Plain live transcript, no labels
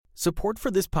Support for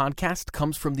this podcast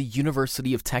comes from the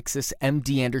University of Texas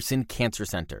MD Anderson Cancer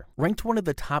Center, ranked one of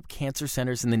the top cancer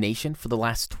centers in the nation for the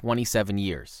last 27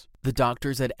 years. The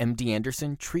doctors at MD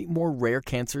Anderson treat more rare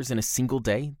cancers in a single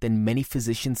day than many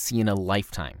physicians see in a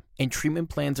lifetime, and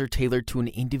treatment plans are tailored to an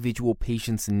individual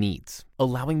patient's needs,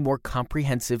 allowing more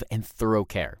comprehensive and thorough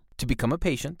care. To become a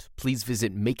patient, please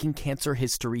visit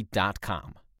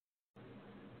makingcancerhistory.com.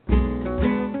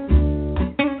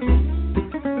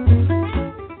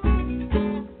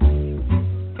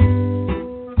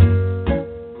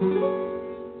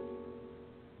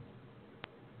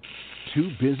 Too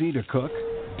busy to cook?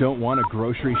 Don't want to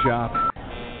grocery shop?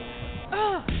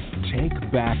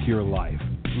 Take back your life.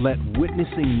 Let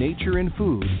Witnessing Nature in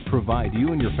Food provide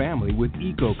you and your family with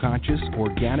eco-conscious,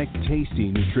 organic, tasty,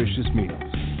 nutritious meals.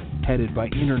 Headed by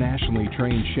internationally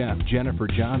trained chef Jennifer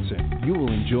Johnson, you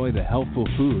will enjoy the healthful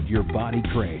food your body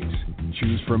craves.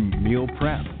 Choose from meal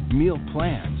prep, meal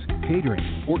plans,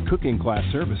 catering, or cooking class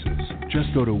services.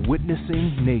 Just go to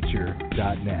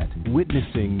witnessingnature.net.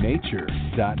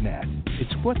 Witnessingnature.net.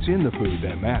 It's what's in the food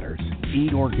that matters.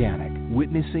 Eat organic.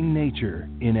 Witnessing nature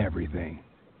in everything.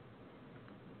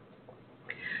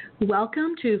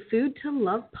 Welcome to Food to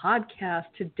Love podcast.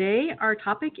 Today our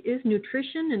topic is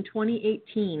nutrition in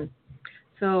 2018.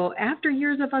 So after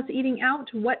years of us eating out,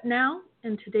 what now?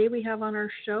 And today we have on our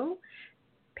show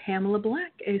Pamela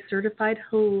Black, a certified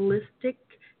holistic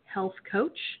health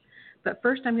coach. But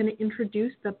first I'm going to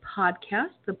introduce the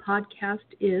podcast. The podcast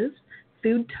is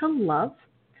Food to Love.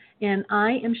 And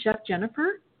I am Chef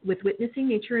Jennifer with Witnessing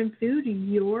Nature in Food,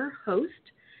 your host.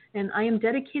 And I am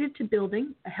dedicated to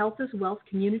building a health is wealth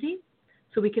community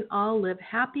so we can all live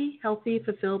happy, healthy,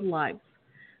 fulfilled lives.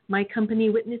 My company,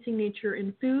 Witnessing Nature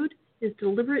in Food, is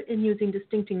deliberate in using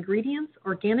distinct ingredients,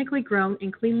 organically grown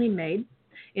and cleanly made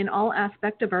in all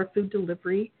aspects of our food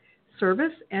delivery,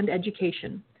 service, and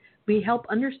education. We help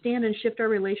understand and shift our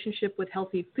relationship with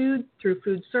healthy food through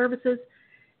food services,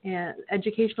 and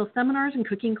educational seminars and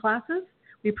cooking classes.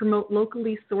 We promote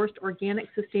locally sourced, organic,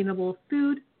 sustainable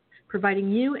food,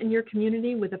 providing you and your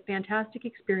community with a fantastic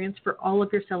experience for all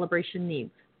of your celebration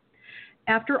needs.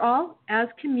 After all, as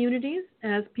communities,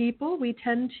 as people, we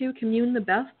tend to commune the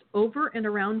best over and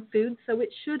around food, so it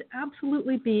should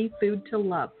absolutely be food to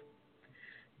love.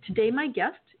 Today, my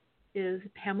guest is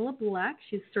Pamela Black.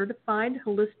 She's a certified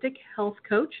holistic health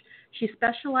coach. She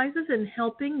specializes in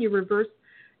helping you reverse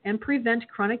and prevent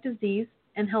chronic disease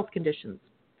and health conditions.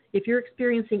 If you're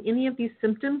experiencing any of these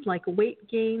symptoms like weight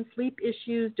gain, sleep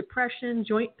issues, depression,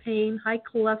 joint pain, high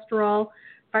cholesterol,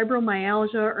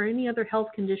 fibromyalgia, or any other health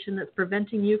condition that's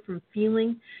preventing you from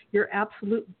feeling your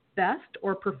absolute best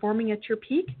or performing at your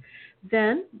peak,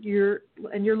 then you're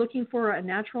looking for a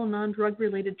natural, non-drug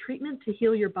related treatment to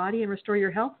heal your body and restore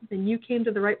your health, then you came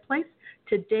to the right place.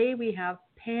 Today we have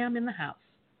Pam in the house.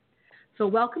 So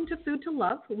welcome to Food to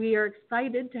Love. We are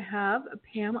excited to have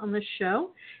Pam on the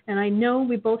show, and I know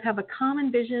we both have a common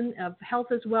vision of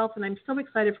health as wealth, and I'm so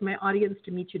excited for my audience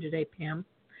to meet you today, Pam.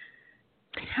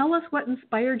 Tell us what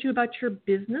inspired you about your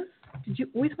business. Did you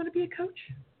always want to be a coach?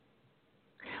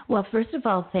 Well, first of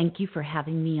all, thank you for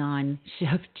having me on,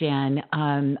 Chef Jen.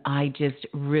 I just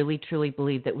really, truly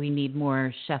believe that we need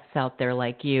more chefs out there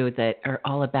like you that are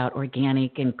all about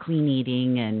organic and clean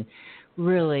eating and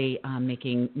really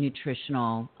making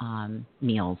nutritional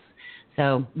meals.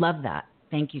 So love that.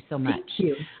 Thank you so much.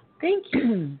 Thank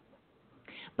you.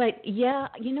 But yeah,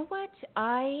 you know what?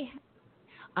 I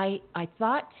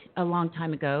thought a long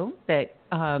time ago that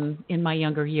in my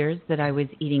younger years that I was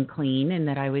eating clean and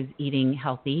that I was eating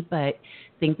healthy, but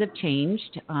things have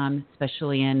changed,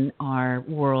 especially in our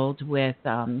world with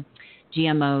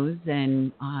GMOs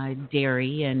and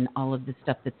dairy and all of the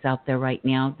stuff that's out there right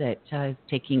now that is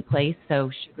taking place. So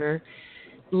sugar,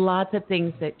 lots of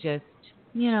things that just,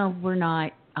 were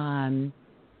not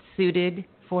suited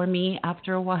for me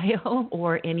after a while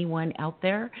or anyone out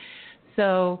there.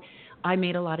 So I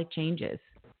made a lot of changes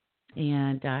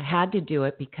and had to do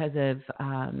it because of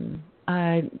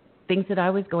things that I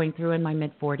was going through in my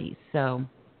mid-40s. So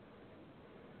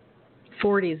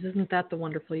 40s, isn't that the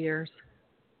wonderful years?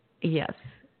 Yes.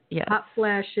 Hot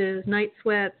flashes, night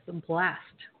sweats, and blast.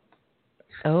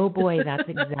 Oh, boy, that's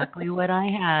exactly what I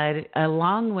had,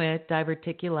 along with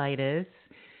diverticulitis,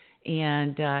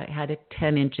 and had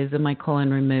 10 inches of my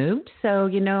colon removed. So,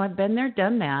 I've been there,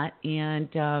 done that,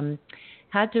 and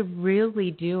had to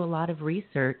really do a lot of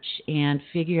research and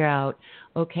figure out,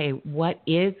 okay, what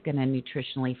is going to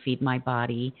nutritionally feed my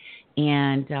body?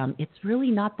 And it's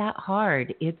really not that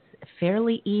hard. It's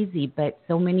fairly easy, but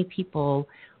so many people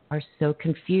are so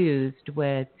confused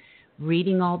with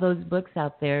reading all those books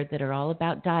out there that are all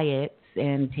about diets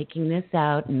and taking this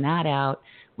out and that out,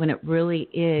 when it really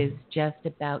is just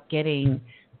about getting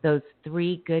those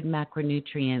 3 good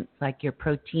macronutrients like your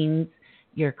proteins,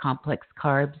 your complex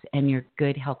carbs, and your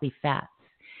good healthy fats.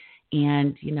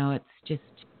 And, it's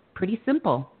just pretty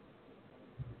simple.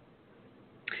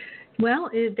 Well,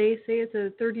 they say it's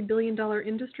a $30 billion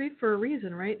industry for a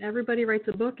reason, right? Everybody writes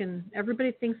a book, and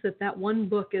everybody thinks that one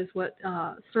book is what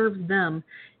serves them.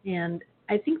 And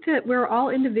I think that we're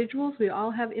all individuals. We all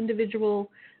have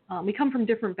individual, we come from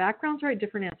different backgrounds, right?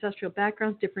 Different ancestral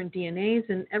backgrounds, different DNAs,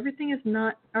 and everything is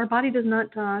not, our body does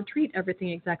not treat everything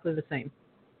exactly the same.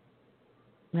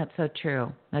 That's so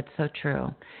true. That's so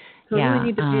true. So we really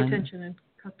need to pay attention and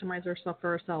customize ourselves for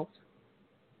ourselves.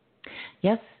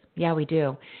 Yes. Yeah, we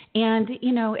do. And,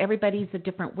 everybody's a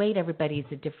different weight. Everybody's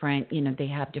a different, they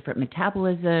have different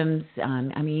metabolisms.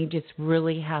 You just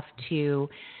really have to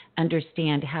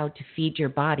understand how to feed your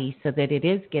body so that it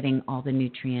is getting all the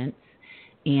nutrients.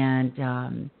 And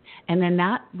then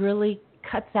that really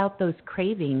cuts out those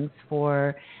cravings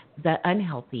for the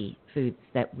unhealthy foods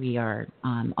that we are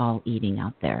all eating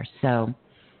out there. So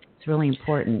it's really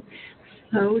important.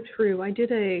 So true. I did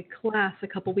a class a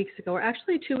couple weeks ago, or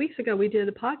actually 2 weeks ago, we did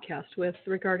a podcast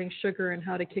regarding sugar and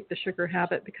how to kick the sugar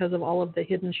habit because of all of the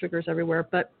hidden sugars everywhere.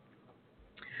 But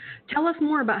tell us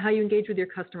more about how you engage with your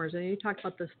customers. And you talked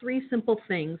about those 3 simple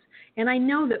things. And I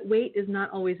know that weight is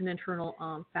not always an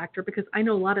internal factor, because I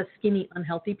know a lot of skinny,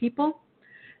 unhealthy people.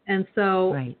 And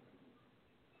so right.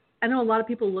 I know a lot of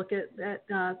people look at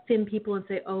thin people and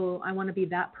say, oh, I want to be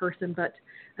that person. But,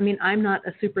 I'm not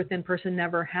a super thin person,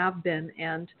 never have been.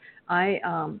 And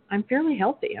I'm fairly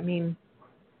healthy.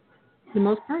 For the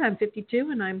most part, I'm 52,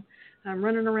 and I'm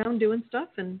running around doing stuff.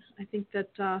 And I think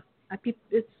that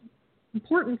it's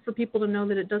important for people to know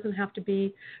that it doesn't have to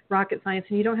be rocket science,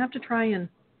 and you don't have to try and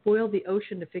boil the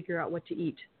ocean to figure out what to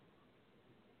eat.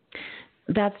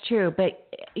 That's true. But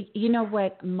you know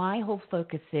what? My whole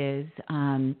focus is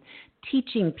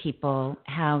teaching people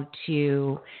how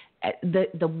to,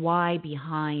 the why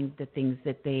behind the things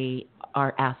that they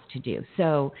are asked to do.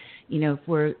 So, if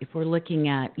we're looking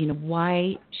at,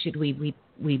 why should we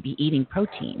be eating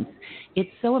proteins? It's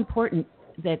so important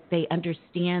that they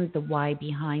understand the why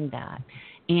behind that.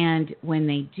 And when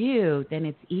they do, then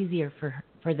it's easier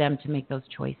for them to make those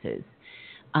choices.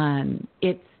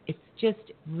 It's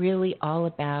just really all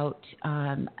about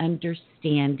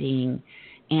understanding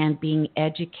and being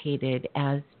educated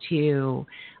as to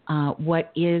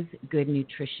what is good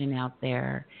nutrition out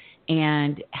there,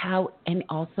 and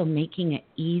also making it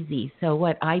easy. So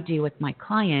what I do with my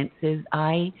clients is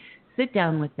I sit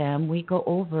down with them, we go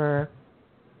over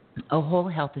a whole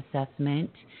health assessment,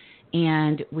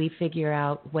 and we figure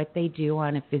out what they do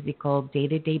on a physical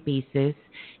day-to-day basis,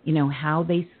 how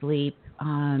they sleep,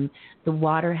 the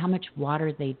water, how much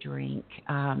water they drink,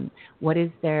 what is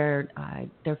their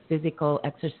physical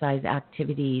exercise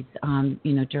activities,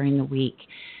 during the week,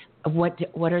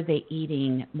 what are they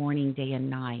eating morning, day, and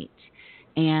night.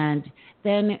 And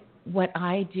then what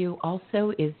I do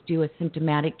also is do a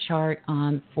symptomatic chart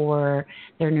for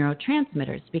their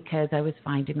neurotransmitters, because I was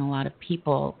finding a lot of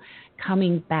people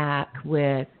coming back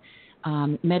with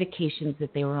medications that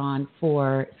they were on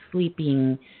for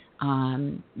sleeping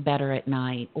better at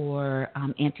night, or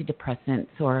antidepressants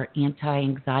or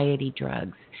anti-anxiety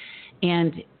drugs.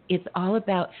 And it's all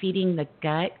about feeding the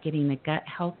gut, getting the gut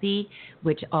healthy,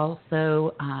 which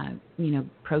also,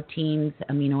 proteins,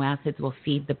 amino acids will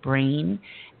feed the brain.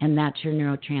 And that's your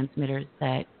neurotransmitters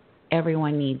that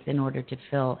everyone needs in order to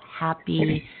feel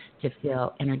happy, to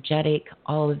feel energetic,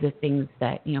 all of the things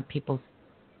that, people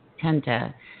tend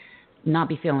to not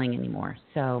be feeling anymore.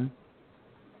 So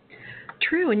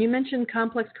true. And you mentioned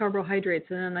complex carbohydrates,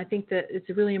 and I think that it's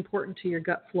really important to your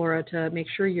gut flora to make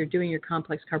sure you're doing your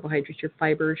complex carbohydrates, your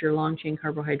fibers, your long-chain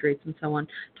carbohydrates, and so on.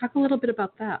 Talk a little bit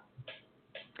about that.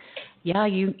 Yeah,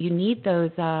 you need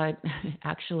those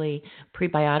actually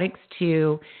prebiotics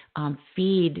to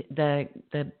feed the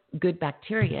good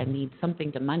bacteria, need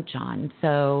something to munch on.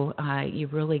 So you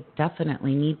really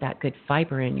definitely need that good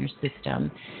fiber in your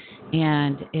system.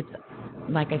 And it's,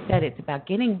 like I said, it's about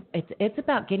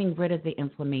getting rid of the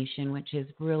inflammation, which is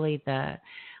really the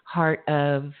heart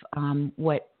of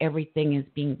what everything is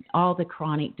being. All the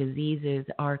chronic diseases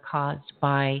are caused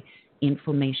by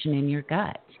inflammation in your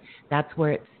gut. That's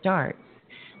where it starts.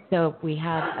 So if we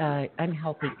have an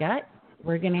unhealthy gut,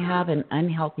 we're going to have an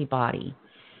unhealthy body.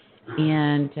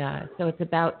 And so it's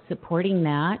about supporting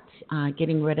that,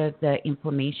 getting rid of the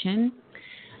inflammation.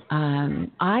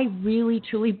 I really,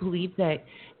 truly believe that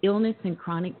illness and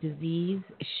chronic disease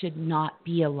should not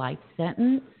be a life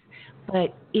sentence.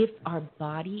 But if our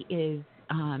body is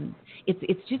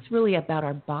it's just really about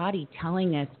our body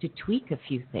telling us to tweak a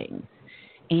few things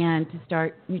and to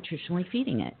start nutritionally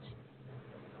feeding it.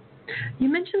 You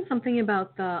mentioned something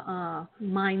about the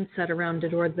mindset around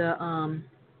it, or the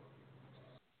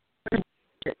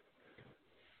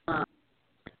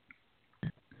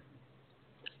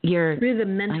really the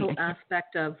mental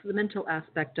aspect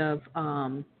of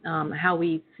how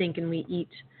we think and we eat,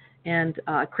 and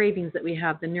cravings that we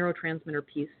have, the neurotransmitter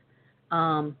piece.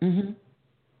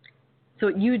 So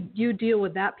you deal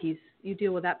with that piece. You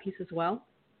deal with that piece as well?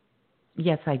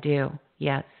 Yes, I do.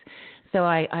 Yes. So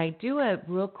I do a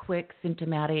real quick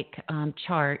symptomatic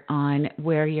chart on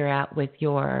where you're at with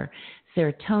your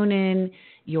serotonin,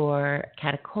 your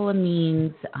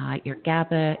catecholamines, your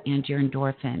GABA, and your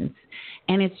endorphins.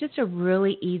 And it's just a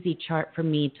really easy chart for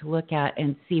me to look at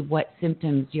and see what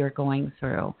symptoms you're going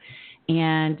through.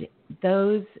 And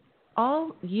those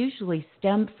all usually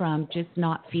stem from just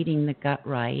not feeding the gut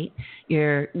right.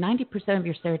 90% of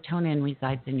your serotonin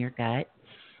resides in your gut.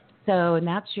 So, and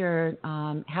that's your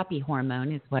happy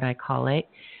hormone is what I call it.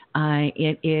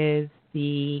 It is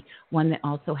the one that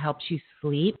also helps you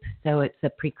sleep. So it's a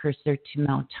precursor to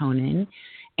melatonin.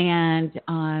 And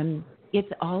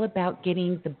it's all about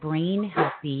getting the brain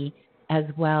healthy as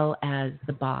well as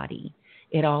the body.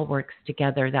 It all works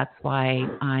together. That's why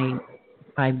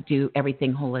I do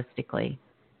everything holistically.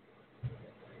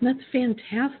 That's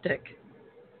fantastic.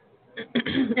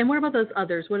 And what about those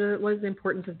others? What is the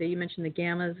importance of you mentioned the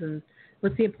gammas, and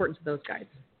what's the importance of those guys?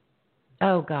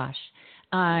 Oh gosh,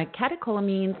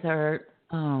 catecholamines are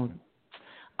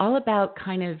all about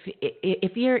kind of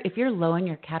if you're low in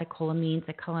your catecholamines,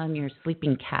 I call them your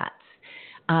sleeping cats.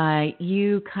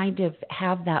 You kind of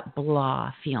have that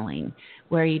blah feeling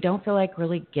where you don't feel like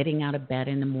really getting out of bed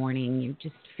in the morning. You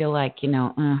just feel like,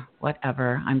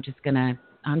 whatever. I'm just gonna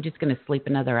sleep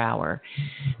another hour.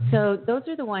 So those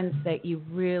are the ones that you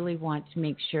really want to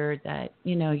make sure that,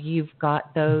 you've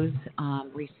got those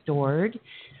restored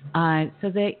so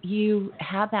that you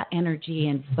have that energy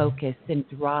and focus and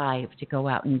drive to go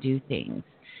out and do things.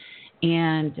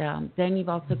 And then you've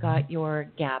also got your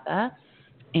GABA.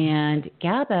 And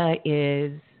GABA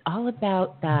is all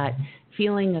about that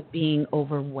feeling of being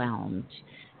overwhelmed.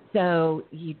 So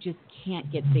you just can't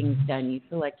get things done. You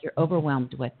feel like you're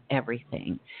overwhelmed with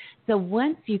everything. So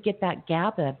once you get that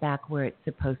GABA back where it's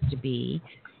supposed to be,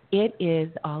 it is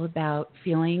all about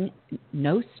feeling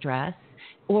no stress,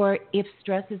 or if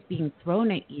stress is being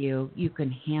thrown at you, you can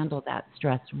handle that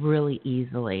stress really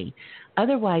easily.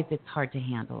 Otherwise, it's hard to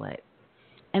handle it.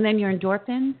 And then your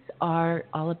endorphins are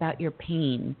all about your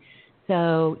pain.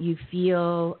 So you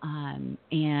feel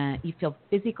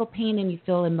physical pain and you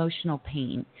feel emotional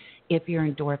pain if your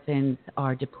endorphins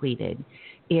are depleted.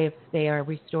 If they are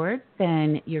restored,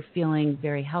 then you're feeling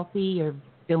very healthy. You're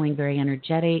feeling very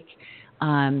energetic.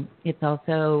 It's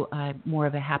also more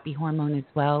of a happy hormone as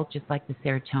well, just like the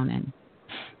serotonin.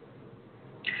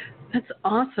 That's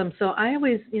awesome. So I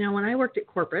always, when I worked at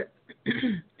corporate,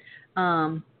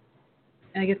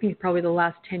 I think probably the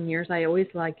last 10 years, I always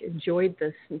enjoyed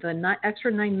the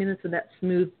extra 9 minutes of that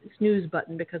snooze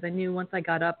button, because I knew once I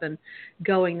got up and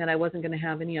going that I wasn't going to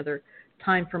have any other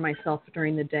time for myself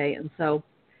during the day. And so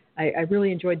I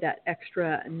really enjoyed that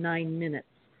extra 9 minutes.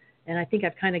 And I think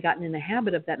I've kind of gotten in the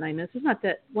habit of that 9 minutes. It's not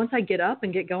that once I get up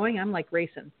and get going, I'm like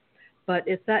racing. But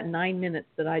it's that 9 minutes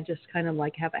that I just kind of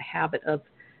have a habit of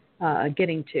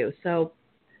getting to. So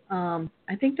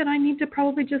I think that I need to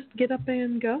probably just get up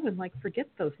and go and forget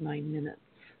those 9 minutes.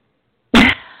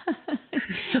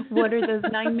 What are those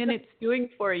 9 minutes doing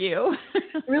for you?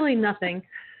 Really nothing.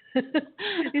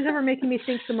 These ever making me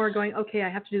think some more, going, okay, I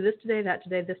have to do this today, that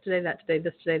today, this today, that today,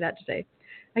 this today, that today.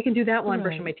 I can do that while I'm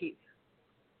brushing my teeth.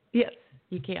 Yes,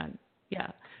 you can.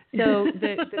 Yeah. So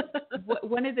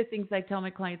one of the things I tell my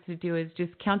clients to do is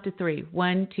just count to 3.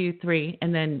 1, 2, 3.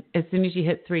 And then as soon as you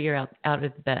hit 3, you're out of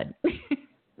the bed.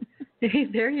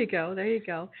 There you go.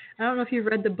 I don't know if you've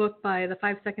read the book by The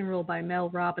 5-Second Rule by Mel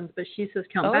Robbins, but she says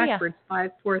count backwards,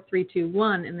 5, 4, 3, 2,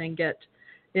 1, and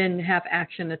then have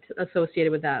action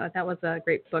associated with that. That was a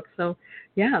great book. So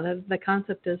yeah, the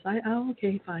concept is,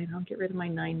 okay, fine, I'll get rid of my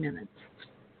 9 minutes.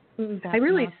 I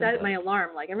really set my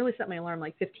alarm. I really set my alarm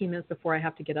 15 minutes before I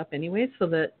have to get up anyway, so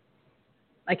that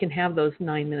I can have those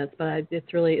 9 minutes. But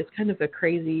it's kind of a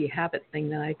crazy habit thing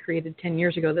that I created 10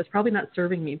 years ago that's probably not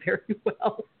serving me very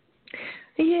well.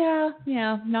 Yeah,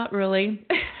 not really.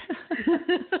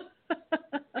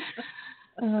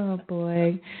 Oh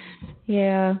boy.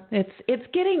 Yeah, it's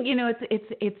getting,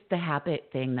 it's the habit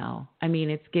thing though. I mean,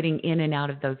 it's getting in and out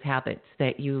of those habits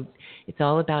it's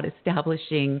all about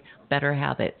establishing better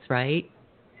habits, right?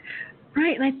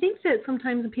 Right, and I think that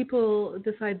sometimes people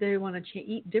decide they want to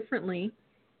eat differently,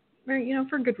 or,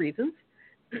 for good reasons,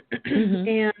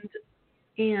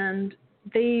 and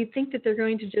they think that they're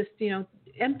going to just,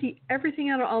 empty everything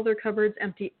out of all their cupboards,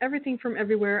 empty everything from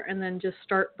everywhere, and then just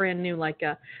start brand new, like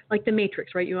the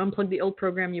Matrix, right? You unplug the old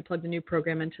program, you plug the new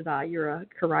program into that. You're a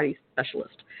karate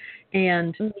specialist,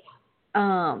 and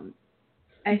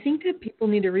I think that people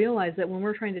need to realize that when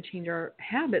we're trying to change our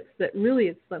habits, that really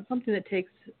it's something that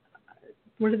takes,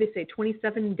 what do they say,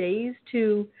 27 days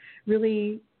to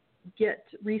really get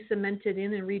re-cemented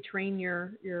in and retrain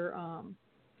your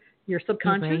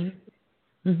subconscious.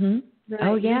 Right?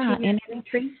 Oh, yeah. And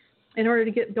in order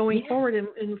to get going forward. And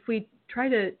if we try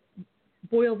to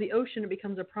boil the ocean, it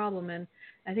becomes a problem. And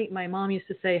I think my mom used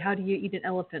to say, how do you eat an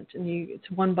elephant? And it's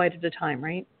one bite at a time,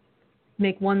 right?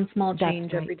 Make one small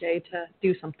change every day to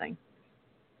do something.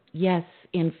 Yes.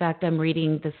 In fact, I'm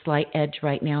reading The Slight Edge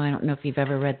right now. I don't know if you've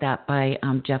ever read that by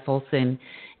Jeff Olson.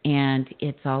 And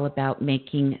it's all about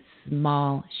making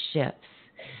small shifts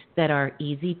that are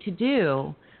easy to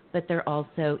do, but they're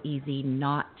also easy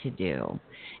not to do.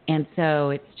 And so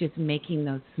it's just making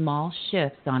those small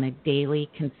shifts on a daily,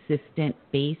 consistent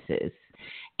basis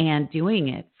and doing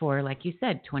it for, like you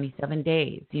said, 27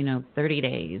 days, 30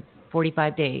 days,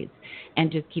 45 days, and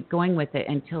just keep going with it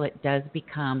until it does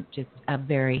become just a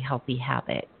very healthy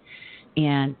habit.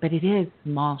 But it is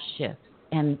small shifts,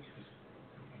 and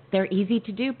they're easy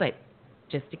to do, but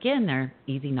just again, they're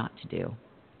easy not to do.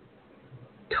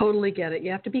 Totally get it.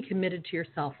 You have to be committed to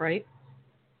yourself, right?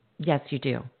 Yes, you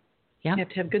do. Yeah. You have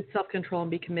to have good self-control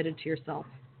and be committed to yourself.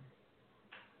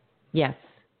 Yes,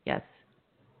 yes.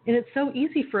 And it's so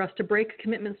easy for us to break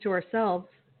commitments to ourselves.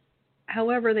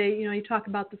 However, you talk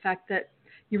about the fact that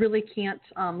you really can't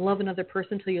love another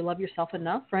person until you love yourself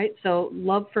enough, right? So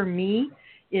love for me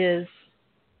is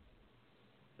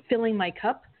filling my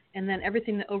cup, and then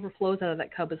everything that overflows out of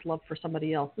that cup is love for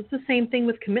somebody else. It's the same thing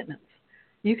with commitments.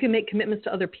 You can make commitments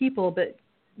to other people, but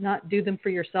not do them for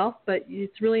yourself. But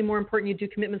it's really more important you do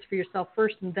commitments for yourself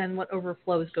first, and then what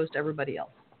overflows goes to everybody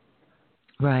else.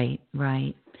 Right,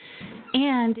 right.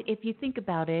 And if you think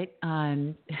about it,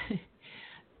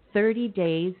 30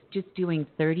 days, just doing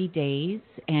 30 days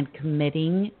and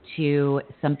committing to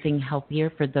something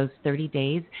healthier for those 30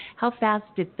 days, how fast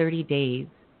did 30 days,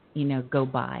 go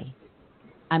by?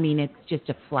 I mean, it's just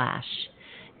a flash.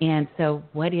 And so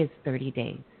what is 30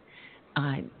 days?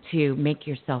 To make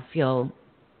yourself feel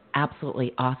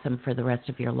absolutely awesome for the rest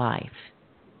of your life.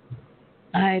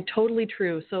 Totally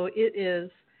true. So it is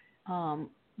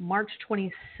March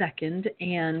 22nd,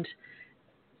 and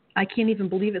I can't even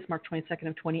believe it's March 22nd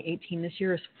of 2018. This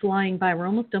year is flying by. We're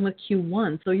almost done with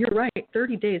Q1. So you're right,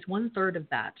 30 days, 1/3 of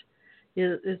that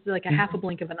is like a half a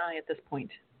blink of an eye at this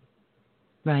point.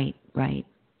 Right, right.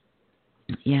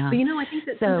 Yeah. But, I think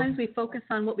that sometimes we focus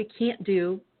on what we can't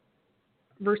do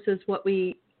versus what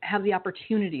we have the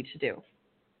opportunity to do,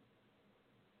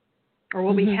 or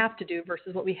what we have to do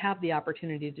versus what we have the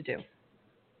opportunity to do.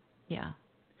 Yeah.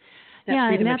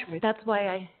 And that's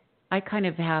why I kind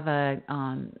of have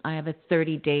I have a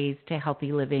 30 days to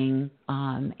healthy living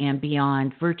and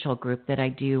beyond virtual group that I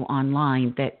do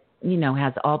online that,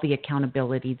 has all the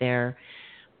accountability there,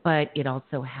 but it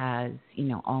also has,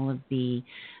 all of the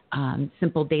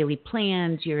simple daily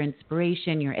plans, your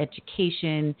inspiration, your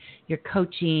education, your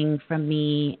coaching from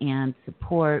me and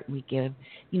support. We give,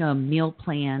 meal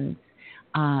plans,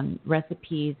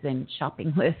 recipes and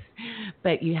shopping lists,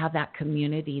 but you have that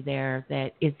community there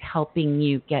that is helping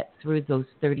you get through those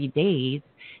 30 days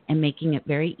and making it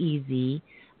very easy,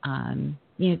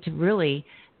 to really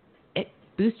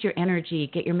boost your energy,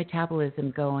 get your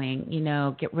metabolism going,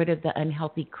 get rid of the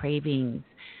unhealthy cravings,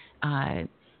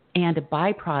 and a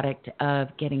byproduct of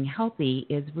getting healthy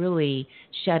is really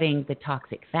shedding the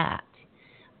toxic fat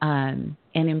and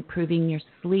improving your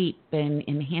sleep and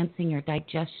enhancing your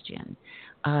digestion.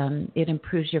 It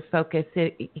improves your focus.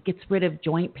 It gets rid of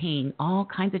joint pain, all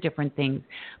kinds of different things.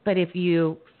 But if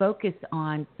you focus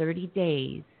on 30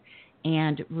 days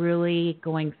and really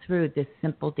going through this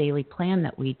simple daily plan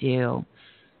that we do,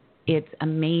 it's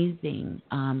amazing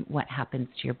what happens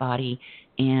to your body,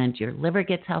 and your liver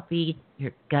gets healthy,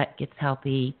 your gut gets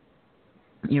healthy,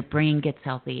 your brain gets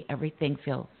healthy. Everything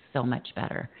feels so much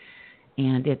better,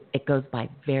 and it goes by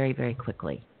very, very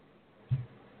quickly.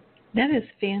 That is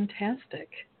fantastic.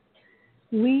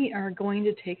 We are going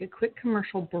to take a quick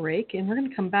commercial break, and we're going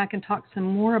to come back and talk some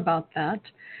more about that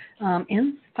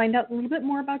and find out a little bit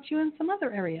more about you in some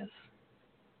other areas.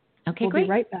 Okay, we'll great. Be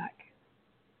right back.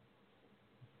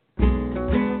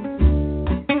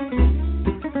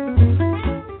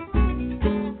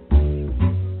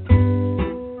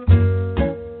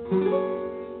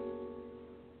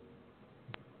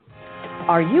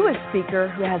 Are you a speaker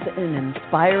who has an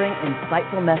inspiring,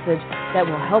 insightful message that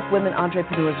will help women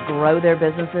entrepreneurs grow their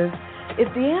businesses? If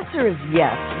the answer is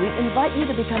yes, we invite you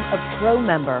to become a pro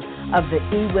member of the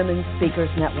eWomen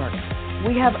Speakers Network.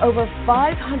 We have over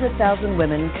 500,000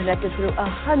 women connected through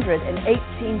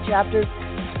 118 chapters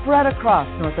spread across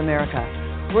North America.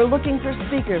 We're looking for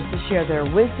speakers to share their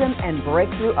wisdom and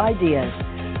breakthrough ideas.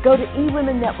 Go to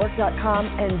eWomenNetwork.com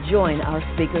and join our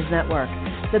Speakers Network.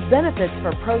 The benefits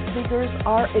for pro speakers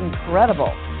are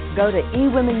incredible. Go to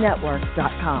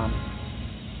eWomenNetwork.com.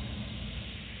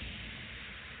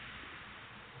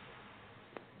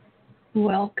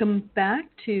 Welcome back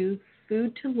to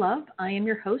Food to Love. I am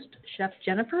your host, Chef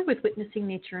Jennifer with Witnessing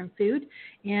Nature and Food.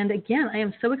 And again, I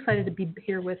am so excited to be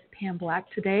here with Pam Black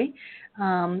today.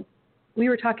 We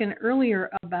were talking earlier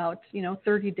about,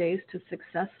 30 days to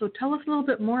success. So tell us a little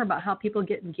bit more about how people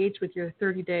get engaged with your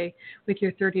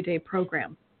 30-day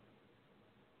program.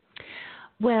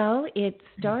 Well, it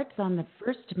starts on the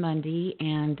first Monday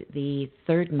and the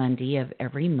third Monday of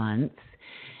every month.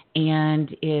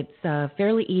 And it's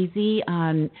fairly easy.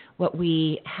 What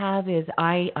we have is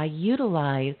I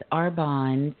utilize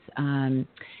Arbonne's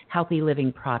healthy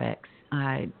living products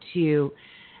to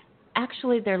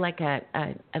actually they're like a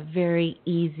very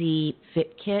easy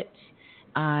fit kit.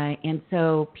 And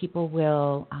so people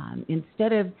will,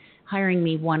 instead of hiring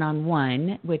me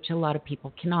one-on-one, which a lot of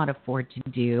people cannot afford to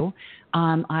do,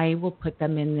 I will put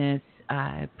them in this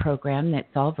program that's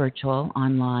all virtual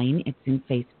online. It's in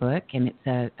Facebook, and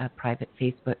it's a private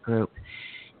Facebook group.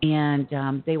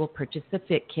 And they will purchase the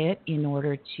fit kit in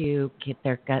order to get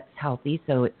their guts healthy.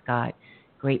 So it's got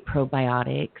great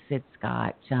probiotics. It's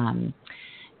got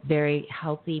very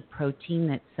healthy protein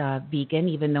that's vegan.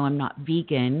 Even though I'm not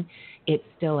vegan, it's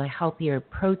still a healthier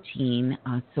protein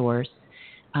source.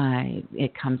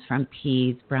 It comes from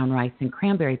peas, brown rice, and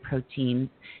cranberry proteins,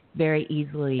 very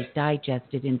easily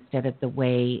digested instead of the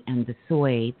whey and the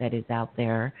soy that is out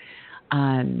there.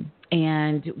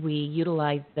 And we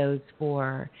utilize those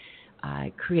for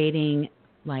creating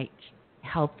like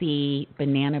healthy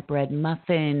banana bread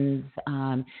muffins.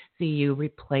 So you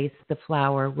replace the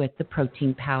flour with the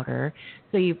protein powder.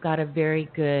 So you've got a very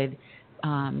good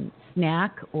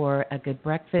snack or a good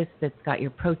breakfast that's got your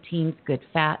proteins, good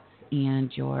fats,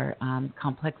 and your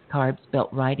complex carbs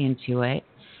built right into it.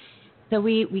 So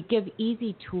we give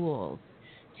easy tools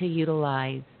to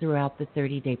utilize throughout the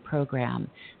 30-day program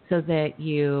so that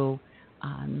you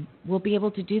will be able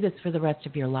to do this for the rest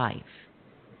of your life.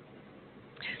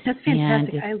 That's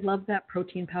fantastic. I love that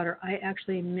protein powder. I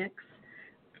actually mix,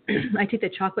 I take the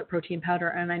chocolate protein powder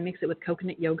and I mix it with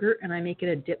coconut yogurt and I make it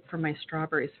a dip for my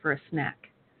strawberries for a snack.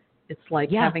 It's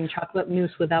like having chocolate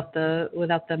mousse without the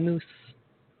mousse.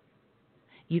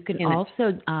 You can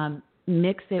also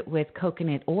mix it with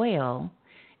coconut oil,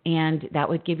 and that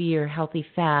would give you your healthy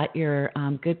fat, your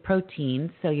good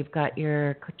protein. So you've got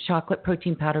your chocolate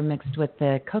protein powder mixed with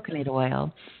the coconut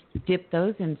oil. Dip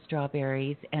those in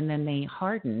strawberries, and then they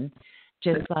harden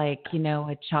just like,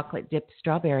 a chocolate dipped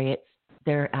strawberry.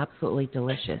 They're absolutely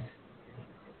delicious.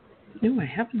 No, I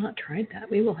have not tried that.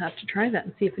 We will have to try that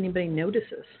and see if anybody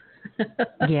notices.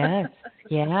 Yes,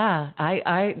 yeah.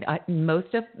 I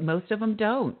most of them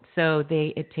don't. So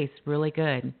it tastes really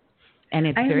good, and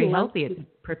it's very healthy. It's a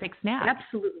perfect snack.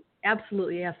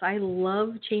 Absolutely, yes. I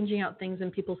love changing out things in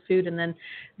people's food, and then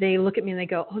they look at me and they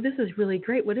go, "Oh, this is really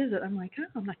great. What is it?" I'm like, "Oh,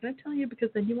 I'm not going to tell you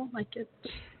because then you won't like it."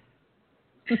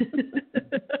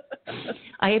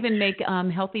 I even make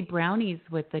healthy brownies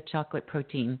with the chocolate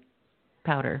protein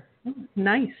powder. Oh,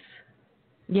 nice.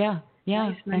 Yeah.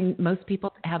 Yeah, nice. And most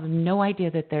people have no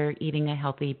idea that they're eating a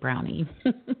healthy brownie,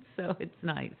 so it's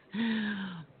nice.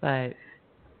 But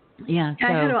yeah, so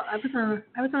I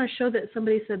was on a show that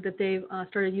somebody said that they've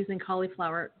started using the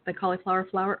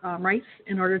cauliflower rice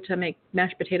in order to make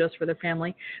mashed potatoes for their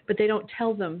family, but they don't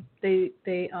tell them they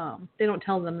don't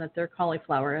tell them that they're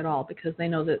cauliflower at all because they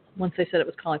know that once they said it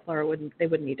was cauliflower, they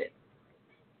wouldn't eat it.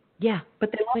 Yeah,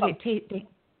 but they love it.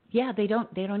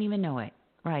 They don't even know it.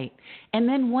 Right. And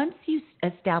then once you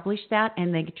establish that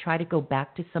and they try to go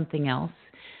back to something else,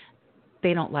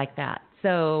 they don't like that.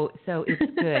 So it's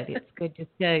good. It's good just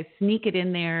to sneak it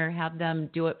in there, have them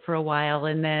do it for a while,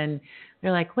 and then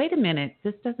they're like, wait a minute,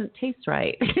 this doesn't taste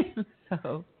right.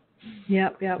 So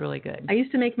it's really good. I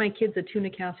used to make my kids a tuna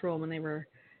casserole when they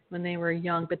were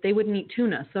young, but they wouldn't eat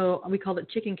tuna. So we called it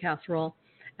chicken casserole.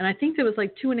 And I think it was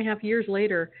like 2.5 years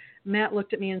later, Matt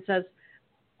looked at me and says,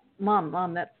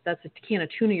 Mom, that's a can of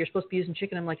tuna. You're supposed to be using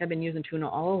chicken. I'm like, I've been using tuna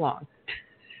all along.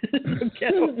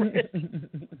 Get over it.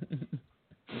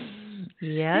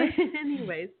 Yes.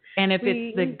 Anyways. And if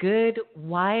it's the good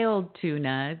wild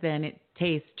tuna, then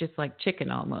taste just like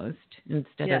chicken almost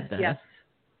instead yes, of the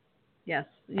yes.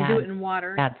 You do it in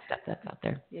water. bad stuff that's out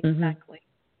there. Exactly.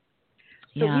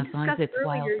 So yeah, we as long as it's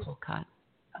wild earlier, pull caught.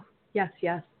 Yes,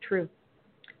 true.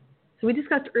 So we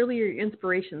discussed earlier your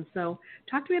inspiration. So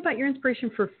talk to me about your inspiration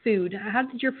for food. How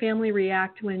did your family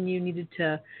react when you needed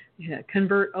to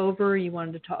convert over? You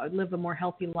wanted to live a more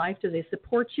healthy life. Do they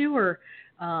support you, or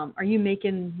are you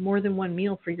making more than one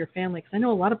meal for your family? Because I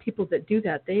know a lot of people that do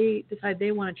that. They decide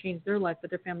they want to change their life, but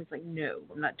their family's like, no,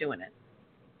 I'm not doing it.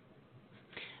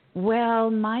 Well,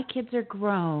 my kids are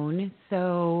grown,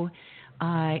 so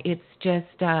it's just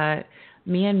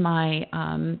me and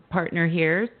my partner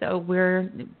here. So we're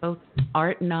both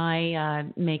Art and I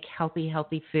make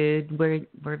healthy food.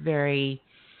 We're very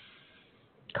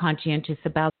conscientious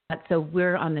about that. So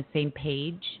we're on the same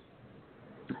page.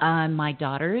 My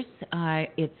daughters,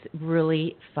 it's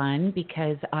really fun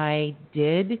because I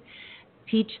did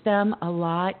teach them a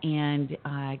lot and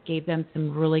gave them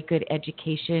some really good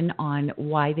education on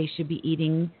why they should be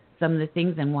eating some of the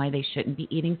things and why they shouldn't be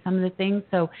eating some of the things.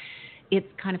 So it's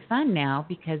kind of fun now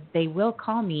because they will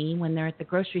call me when they're at the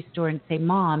grocery store and say,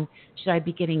 Mom, should I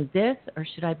be getting this or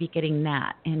should I be getting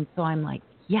that? And so I'm like,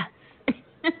 yes.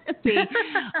 They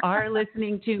are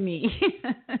listening to me.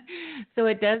 So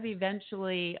it does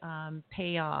eventually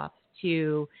pay off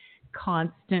to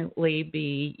constantly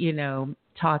be,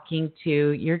 talking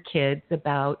to your kids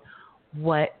about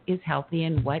what is healthy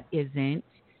and what isn't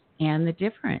and the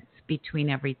difference between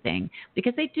everything,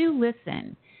 because they do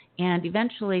listen and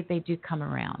eventually they do come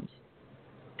around.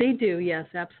 They do, yes,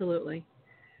 absolutely.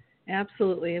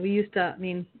 Absolutely. We used to,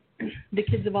 the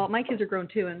kids my kids are grown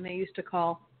too, and they used to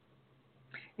call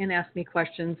and ask me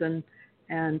questions, and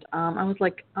I was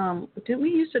like, didn't we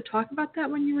used to talk about that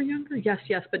when you were younger? Yes,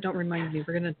 but don't remind me.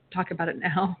 We're going to talk about it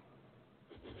now.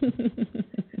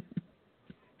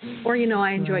 Or,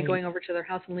 I enjoy going over to their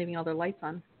house and leaving all their lights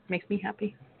on. Makes me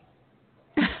happy.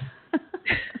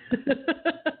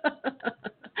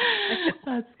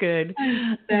 That's good.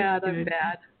 I'm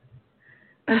bad.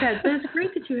 But it's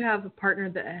great that you have a partner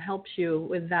that helps you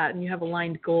with that and you have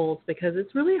aligned goals, because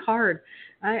it's really hard.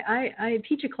 I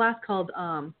teach a class called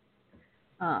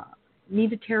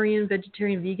Mediterranean,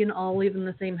 Vegetarian, Vegan, all live in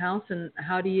the same house, and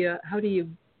how do you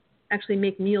actually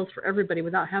make meals for everybody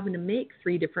without having to make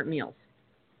 3 different meals?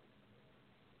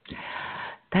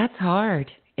 That's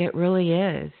hard. It really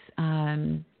is.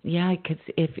 Yeah, because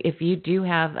if you do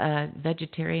have a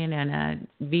vegetarian and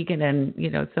a vegan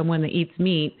and, someone that eats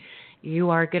meat,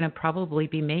 you are going to probably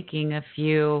be making a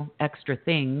few extra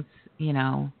things,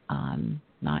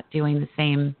 not doing the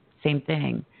same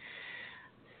thing.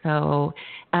 So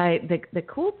the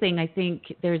cool thing, I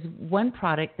think there's one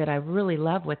product that I really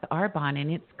love with Arbonne,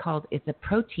 and it's a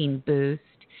protein boost,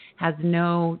 has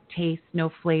no taste,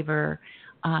 no flavor,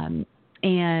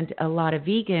 and a lot of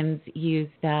vegans use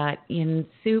that in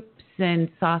soups and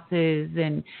sauces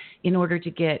and in order to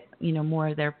get, more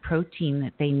of their protein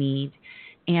that they need.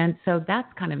 And so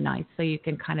that's kind of nice. So you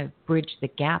can kind of bridge the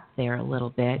gap there a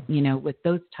little bit, with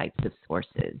those types of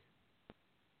sources.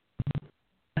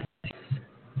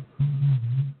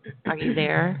 Are you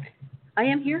there? I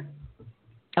am here.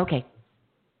 Okay.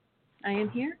 I am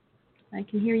here. I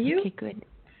can hear you. Okay,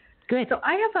 good. So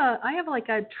I have like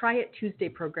a Try It Tuesday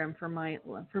program for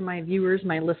my viewers,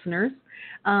 my listeners,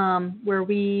 where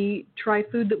we try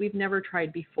food that we've never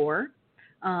tried before.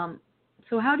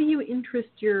 So how do you interest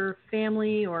your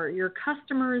family or your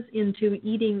customers into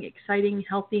eating exciting,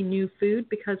 healthy new food?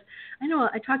 Because I know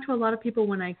I talk to a lot of people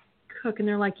when I cook, and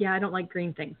they're like, "Yeah, I don't like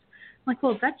green things." I'm like,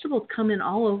 well, vegetables come in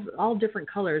all different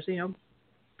colors,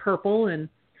 purple and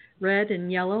red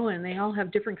and yellow, and they all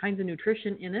have different kinds of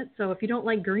nutrition in it. So if you don't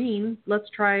like green, let's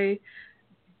try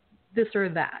this or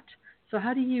that. So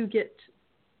how do you get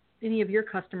any of your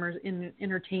customers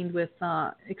entertained with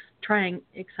trying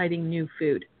exciting new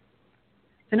food?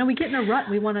 I know we get in a rut.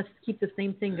 We want to keep the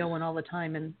same thing going all the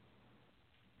time. And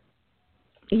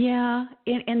yeah,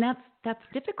 and that's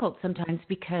difficult sometimes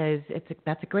because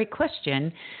that's a great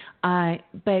question.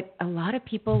 But a lot of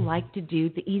people like to do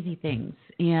the easy things.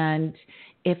 And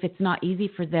if it's not easy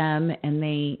for them and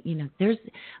they, there's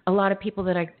a lot of people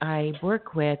that I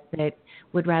work with that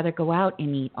would rather go out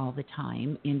and eat all the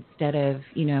time instead of,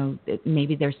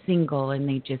 maybe they're single and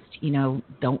they just,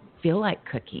 don't feel like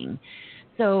cooking.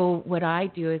 So what I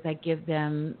do is I give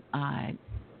them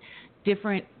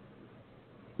different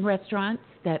restaurants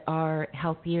that are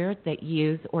healthier, that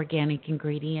use organic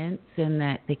ingredients, and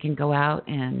that they can go out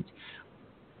and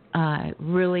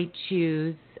really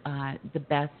choose the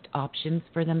best options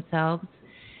for themselves.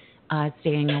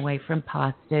 staying away from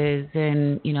pastas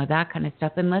and, that kind of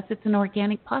stuff, unless it's an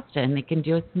organic pasta and they can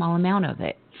do a small amount of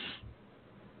it.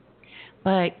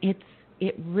 But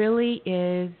it really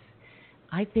is,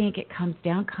 I think it comes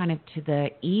down kind of to the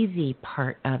easy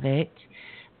part of it,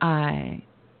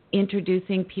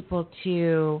 introducing people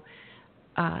to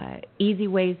easy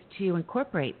ways to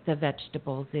incorporate the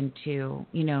vegetables into,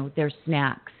 their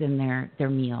snacks and their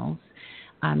meals.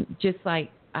 Just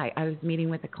like I was meeting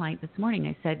with a client this morning.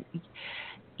 I said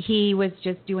he was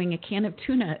just doing a can of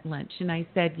tuna at lunch. And I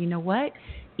said, you know what?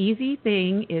 Easy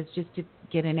thing is just to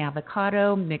get an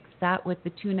avocado, mix that with the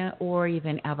tuna or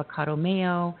even avocado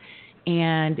mayo,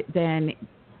 and then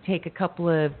take a couple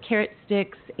of carrot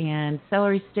sticks and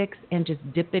celery sticks and just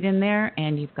dip it in there,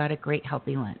 and you've got a great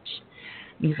healthy lunch.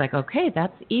 And he's like, okay,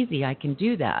 that's easy. I can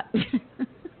do that.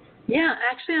 Yeah,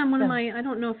 actually, on one of my, I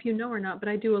don't know if you know or not, but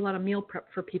I do a lot of meal prep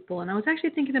for people. And I was actually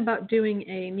thinking about doing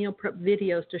a meal prep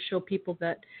videos to show people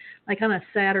that, like on a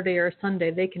Saturday or a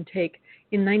Sunday, they can take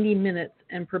in 90 minutes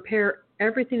and prepare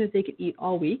everything that they could eat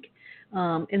all week.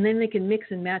 And then they can mix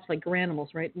and match like granimals,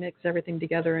 right? Mix everything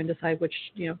together and decide which,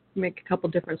 make a couple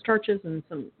different starches and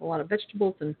a lot of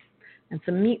vegetables and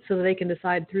some meat so that they can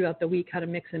decide throughout the week how to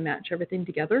mix and match everything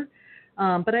together.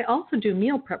 But I also do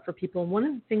meal prep for people. And one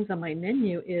of the things on my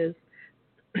menu is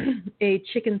a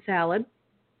chicken salad,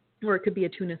 or it could be a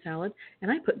tuna salad. And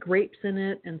I put grapes in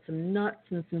it and some nuts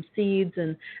and some seeds.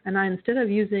 And I, instead of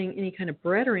using any kind of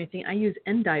bread or anything, I use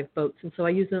endive boats. And so I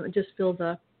use them, just fill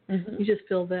the, you just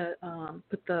fill the,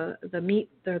 put the meat,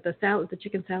 the salad, the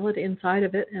chicken salad inside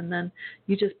of it. And then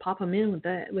you just pop them in with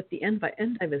the endive.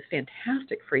 Endive is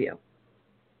fantastic for you.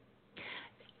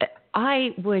 I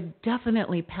would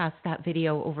definitely pass that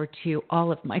video over to all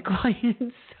of my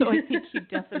clients. So I think you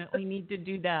definitely need to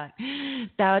do that.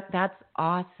 That's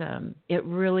awesome. It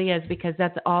really is, because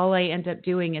that's all I end up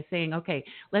doing is saying, okay,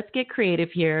 let's get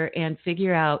creative here and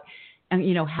figure out,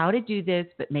 how to do this,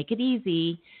 but make it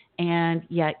easy. And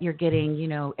yet you're getting,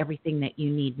 everything that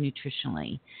you need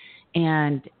nutritionally.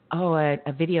 And,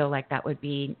 a video like that would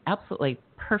be absolutely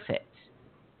perfect.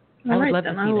 All I would right, love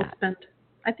to see that.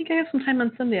 I think I have some time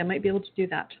on Sunday. I might be able to do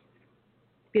that.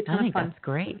 Be a ton of fun. That's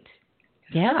great.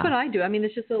 Yeah. That's what I do. I mean,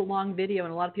 it's just a long video,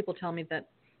 and a lot of people tell me that,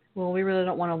 well, we really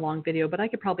don't want a long video, but I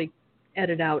could probably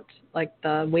edit out like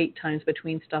the wait times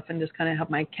between stuff and just kind of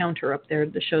have my counter up there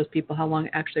that shows people how long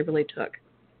it actually really took.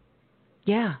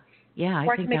 Yeah. Yeah.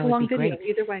 Or I think that would be great.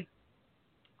 Either way.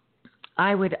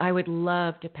 I would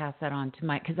love to pass that on to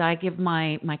because I give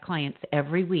my clients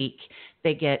every week,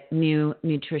 they get new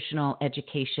nutritional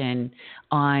education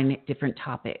on different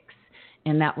topics.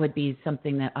 And that would be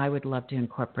something that I would love to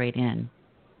incorporate in.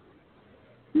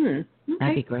 Okay.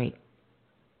 That'd be great.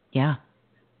 Yeah.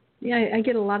 Yeah, I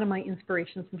get a lot of my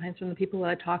inspiration sometimes from the people that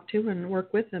I talk to and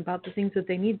work with about the things that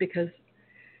they need, because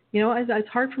it's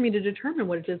hard for me to determine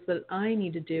what it is that I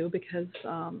need to do, because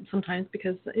sometimes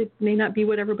because it may not be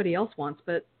what everybody else wants,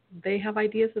 but they have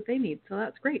ideas that they need. So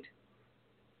that's great.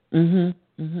 And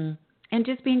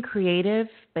just being creative,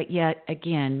 but yet,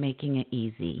 again, making it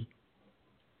easy.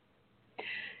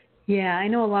 Yeah, I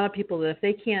know a lot of people that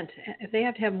if they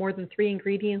have to have more than 3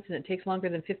 ingredients and it takes longer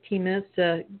than 15 minutes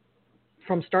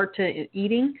from start to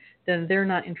eating, then they're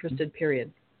not interested, period.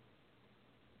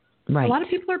 Right. A lot of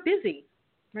people are busy.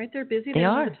 Right, they're busy. They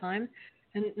don't have the time,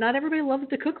 and not everybody loves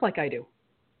to cook like I do.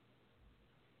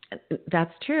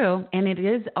 That's true, and it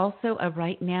is also a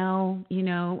right now,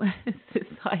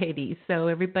 society. So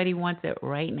everybody wants it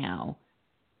right now.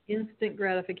 Instant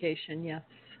gratification, yes.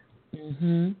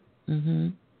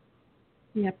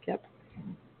 Yep.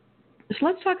 So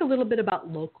let's talk a little bit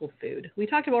about local food. We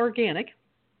talked about organic.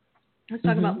 Let's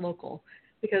talk about local,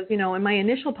 because in my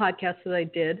initial podcast that I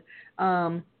did.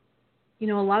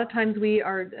 A lot of times we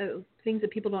are things that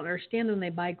people don't understand when they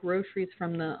buy groceries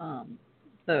from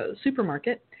the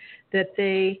supermarket, that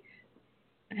they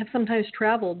have sometimes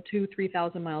traveled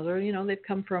 2,000-3,000 miles, or they've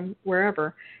come from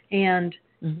wherever. And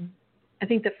I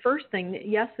think the first thing,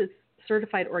 yes, it's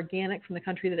certified organic from the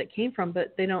country that it came from,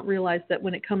 but they don't realize that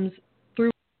when it comes through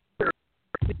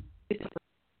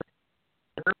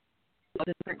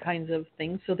different kinds of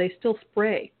things, so they still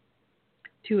spray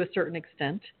to a certain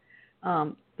extent.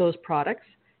 Those products,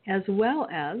 as well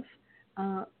as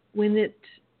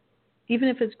even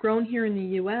if it's grown here in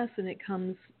the U.S. and it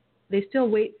comes, they still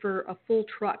wait for a full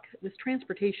truck. It's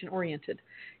transportation oriented,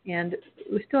 and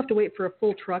we still have to wait for a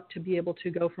full truck to be able to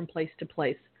go from place to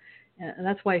place. And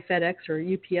that's why FedEx or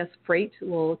UPS freight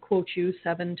will quote you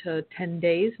 7 to 10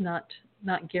 days, not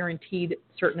guaranteed a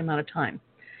certain amount of time.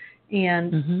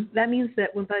 And that means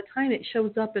that by the time it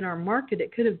shows up in our market,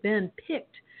 it could have been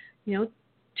picked,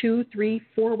 2, 3,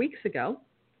 4 weeks ago,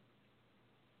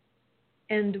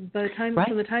 And by the time, Right.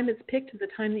 from the time it's picked to the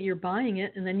time that you're buying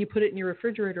it, and then you put it in your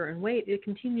refrigerator and wait, it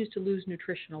continues to lose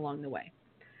nutrition along the way.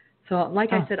 So,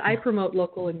 like I said, I promote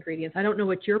local ingredients. I don't know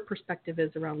what your perspective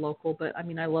is around local, but I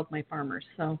mean, I love my farmers.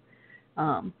 So,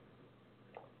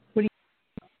 what do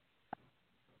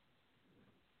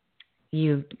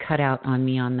You cut out on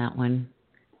me on that one.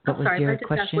 What was your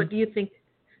question? Asked, what do you think?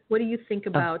 What do you think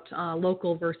about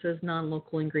local versus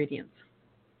non-local ingredients?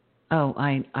 Oh,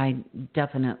 I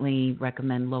definitely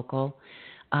recommend local.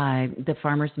 The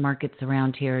farmers markets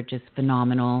around here are just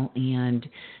phenomenal, and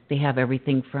they have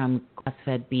everything from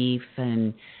grass-fed beef,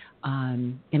 and I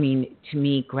mean, to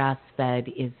me, grass-fed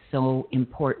is so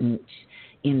important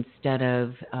instead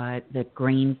of the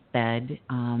grain-fed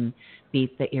beef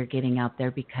that you're getting out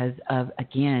there because of,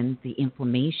 again, the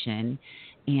inflammation,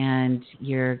 and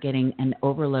you're getting an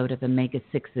overload of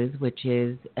omega-6s, which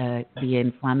is the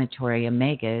inflammatory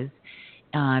omegas,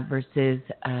 versus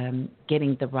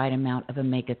getting the right amount of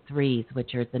omega-3s,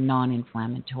 which are the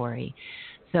non-inflammatory.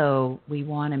 So we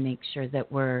want to make sure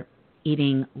that we're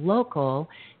eating local,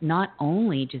 not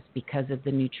only just because of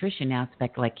the nutrition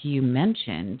aspect, like you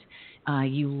mentioned.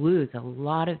 You lose a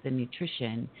lot of the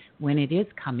nutrition when it is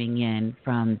coming in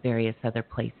from various other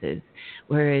places,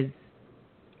 whereas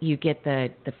you get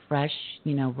the fresh,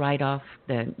 right off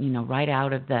the, right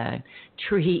out of the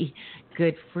tree,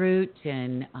 good fruit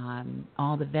and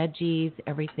all the veggies.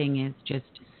 Everything is just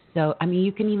so, I mean,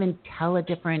 you can even tell a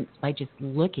difference by just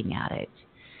looking at it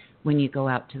when you go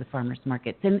out to the farmers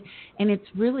markets. And it's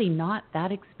really not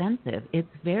that expensive. It's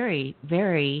very,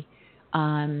 very,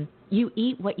 you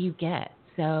eat what you get.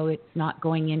 So it's not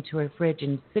going into a fridge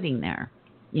and sitting there,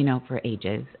 for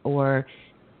ages, or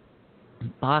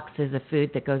boxes of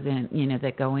food that goes in,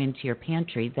 that go into your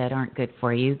pantry that aren't good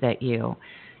for you, that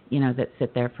that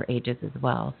sit there for ages as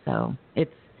well. So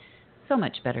it's so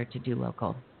much better to do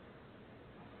local.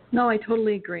 No, I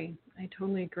totally agree.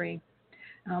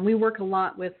 We work a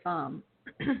lot with,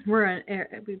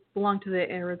 we belong to the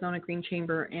Arizona Green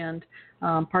Chamber and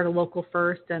part of Local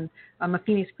First, and I'm a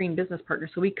Phoenix Green business partner.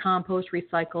 So we compost,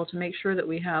 recycle to make sure that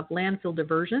we have landfill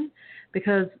diversion,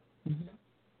 because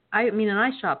I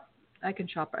can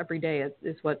shop every day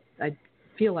is what I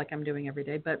feel like I'm doing every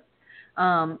day. But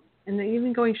and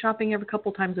even going shopping every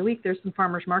couple times a week, there's some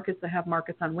farmers markets that have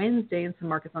markets on Wednesday and some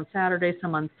markets on Saturday,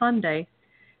 some on Sunday.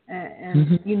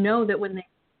 And you know that when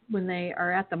they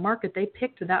are at the market, they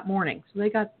picked that morning. So they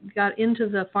got into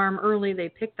the farm early, they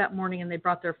picked that morning, and they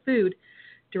brought their food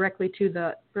directly to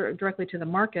the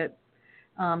market.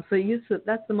 So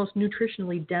that's the most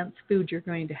nutritionally dense food you're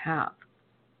going to have.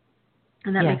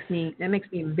 And that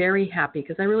makes me very happy,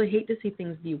 because I really hate to see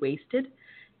things be wasted.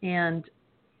 And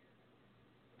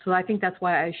so I think that's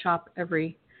why I shop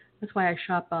every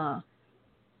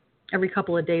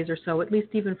couple of days or so, at least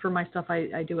even for my stuff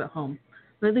I do at home,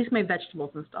 or at least my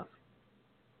vegetables and stuff.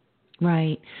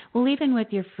 Right. Well, even with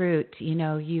your fruit,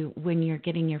 when you're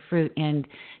getting your fruit and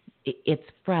it's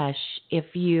fresh, if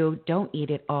you don't eat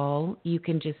it all, you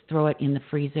can just throw it in the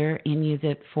freezer and use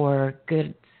it for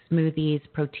good smoothies,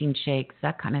 protein shakes,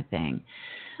 that kind of thing.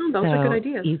 Oh, those are good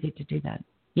ideas. Easy to do that.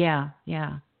 Yeah.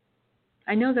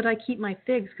 I know that I keep my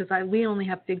figs, because we only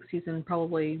have fig season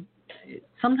probably.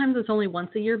 Sometimes it's only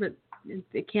once a year, but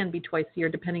it can be twice a year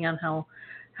depending on how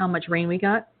much rain we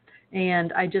got.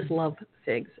 And I just love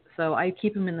figs, so I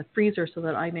keep them in the freezer so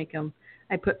that I make them.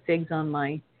 I put figs on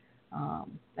my.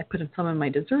 I put some in my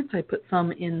desserts. I put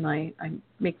some in I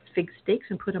make fig steaks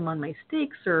and put them on my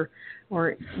steaks, or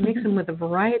mix them with a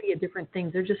variety of different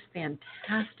things. They're just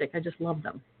fantastic. I just love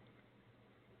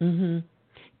them.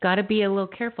 Got to be a little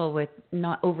careful with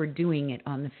not overdoing it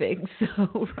on the figs,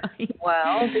 so, right?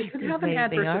 Well, they could have an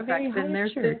adverse effect, and there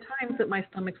are times that my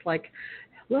stomach's like,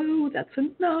 "Hello, that's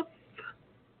enough."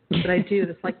 But I do.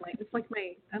 It's like my.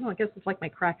 I don't know. I guess it's like my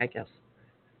crack. I guess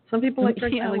some people like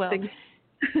crack. I like figs.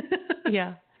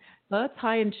 Yeah. Well, it's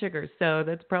high in sugar, so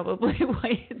that's probably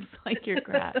why it's like your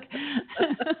crack.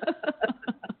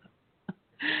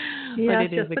 Yeah,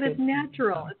 but it's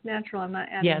natural. It's natural. I'm not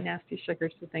adding nasty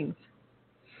sugars to things.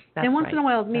 That's and once in a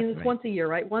while, it's once a year,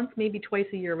 right? Once, maybe twice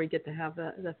a year, we get to have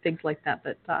the figs like that.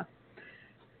 But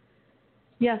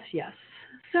yes.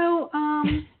 So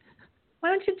why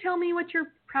don't you tell me what your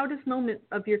proudest moment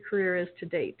of your career is to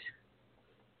date?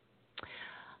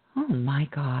 Oh my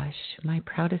gosh, my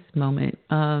proudest moment.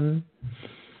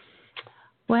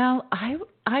 Well,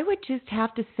 I would just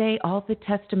have to say all the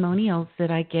testimonials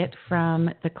that I get from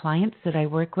the clients that I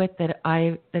work with that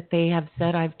they have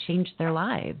said I've changed their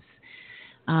lives.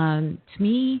 To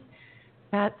me,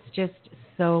 that's just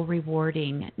so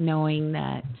rewarding, knowing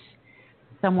that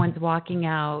someone's walking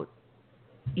out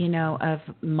of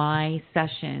my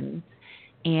sessions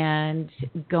and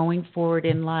going forward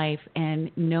in life and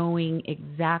knowing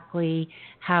exactly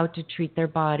how to treat their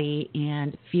body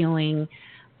and feeling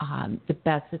the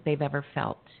best that they've ever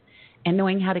felt and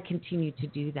knowing how to continue to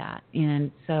do that.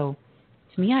 And so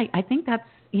to me, I think that's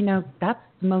the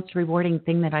most rewarding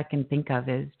thing that I can think of,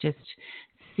 is just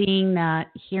seeing that,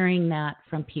 hearing that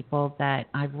from people that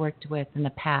I've worked with in the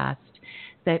past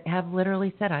that have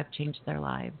literally said I've changed their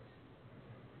lives.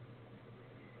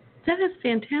 That is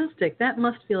fantastic. That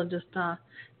must feel just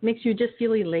makes you just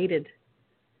feel elated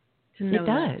to know. It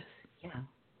does. That.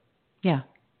 Yeah.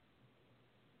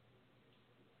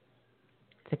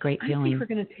 It's a great feeling. I think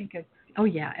we're going to take oh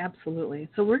yeah, absolutely.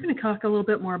 So we're going to talk a little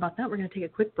bit more about that. We're going to take a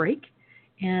quick break,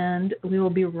 and we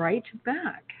will be right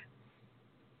back.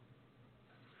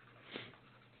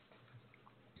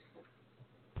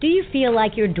 Do you feel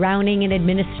like you're drowning in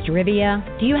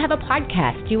administrivia? Do you have a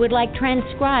podcast you would like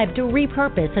transcribed to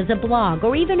repurpose as a blog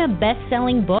or even a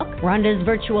best-selling book? Rhonda's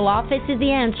Virtual Office is the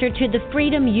answer to the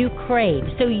freedom you crave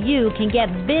so you can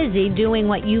get busy doing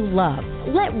what you love.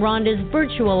 Let Rhonda's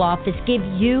Virtual Office give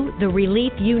you the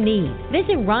relief you need.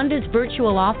 Visit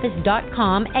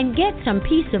rhondasvirtualoffice.com and get some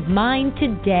peace of mind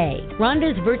today.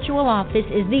 Rhonda's Virtual Office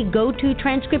is the go-to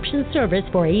transcription service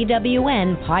for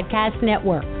EWN Podcast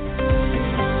Network.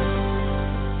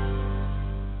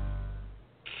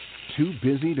 Too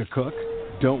busy to cook?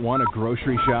 Don't want to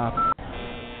grocery shop?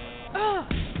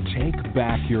 Take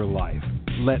back your life.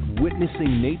 Let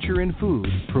Witnessing Nature and Food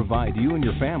provide you and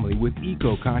your family with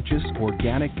eco-conscious,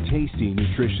 organic, tasty,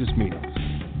 nutritious meals.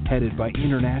 Headed by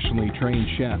internationally trained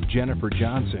chef Jennifer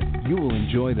Johnson, you will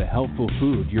enjoy the healthful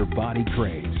food your body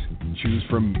craves. Choose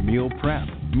from meal prep,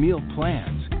 meal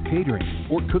plans, catering,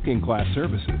 or cooking class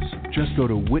services. Just go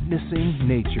to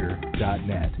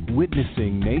witnessingnature.net.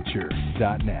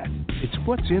 Witnessingnature.net. It's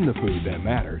what's in the food that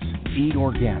matters. Eat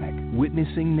organic.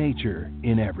 Witnessing nature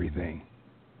in everything.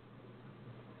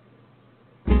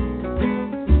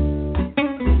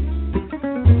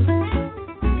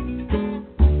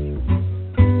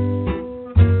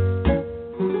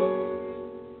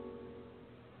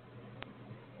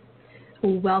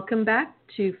 Welcome back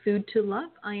to Food to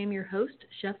Love. I am your host,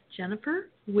 Chef Jennifer,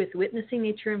 with Witnessing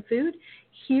Nature and Food,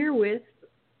 here with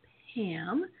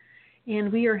Pam.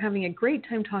 And we are having a great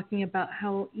time talking about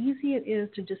how easy it is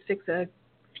to just fix a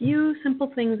few simple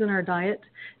things in our diet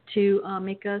to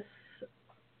make us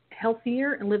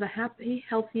healthier and live a happy,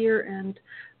 healthier, and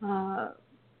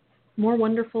more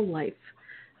wonderful life.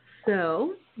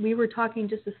 So we were talking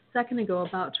just a second ago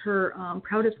about her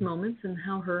proudest moments and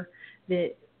how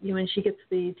when she gets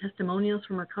the testimonials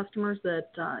from her customers,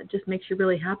 that just makes you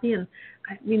really happy. And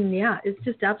I mean, yeah, it's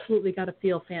just absolutely got to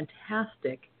feel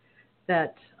fantastic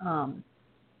that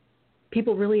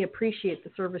people really appreciate the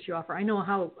service you offer. I know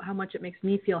how much it makes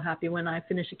me feel happy when I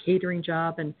finish a catering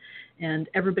job and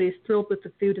everybody's thrilled with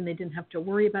the food and they didn't have to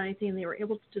worry about anything, and they were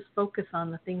able to just focus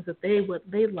on the things that they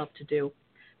love to do,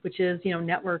 which is,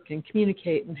 network and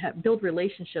communicate and build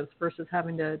relationships versus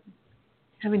having to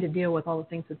deal with all the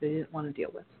things that they didn't want to deal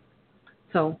with.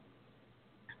 So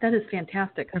that is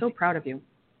fantastic. I'm so proud of you.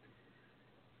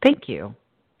 Thank you.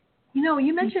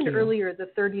 You mentioned earlier the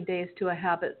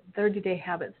 30-day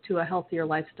habits to a healthier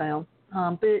lifestyle.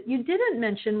 But you didn't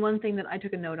mention one thing that I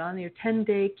took a note on, your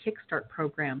 10-day Kickstart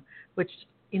program, which,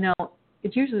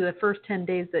 it's usually the first 10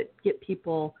 days that get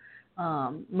people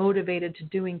motivated to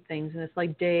doing things. And it's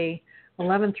like day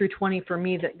 11 through 20 for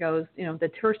me that goes, the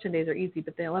first 10 days are easy,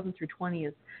 but the 11 through 20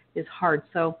 is hard.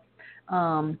 So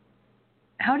how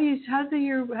do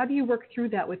you work through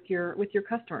that with your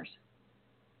customers?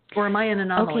 Or am I an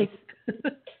anomaly?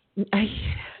 Okay.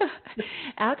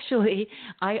 Actually,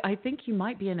 I think you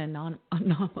might be an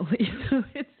anomaly. So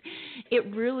it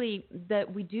really,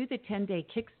 that we do the 10-day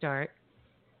Kickstart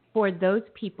for those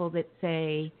people that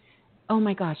say, oh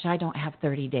my gosh, I don't have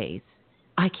 30 days.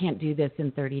 I can't do this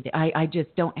in 30 days. I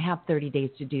just don't have 30 days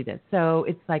to do this. So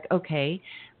it's like, okay,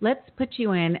 let's put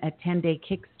you in a 10-day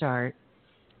Kickstart.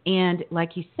 And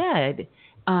like you said,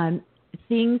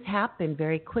 things happen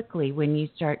very quickly when you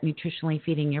start nutritionally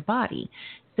feeding your body.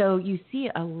 So you see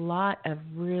a lot of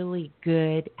really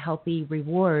good, healthy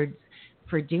rewards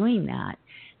for doing that.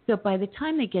 So by the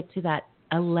time they get to that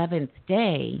 11th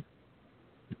day,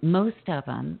 most of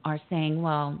them are saying,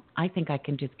 well, I think I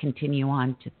can just continue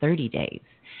on to 30 days.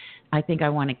 I think I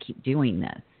want to keep doing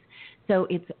this. So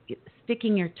it's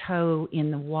sticking your toe in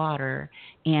the water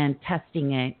and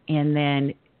testing it, and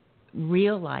then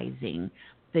realizing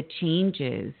the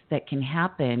changes that can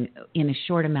happen in a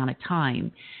short amount of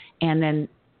time, and then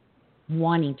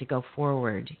wanting to go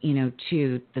forward,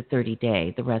 to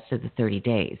the rest of the 30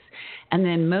 days. And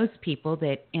then most people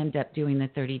that end up doing the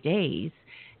 30 days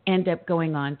end up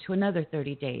going on to another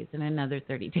 30 days and another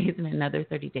 30 days and another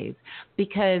 30 days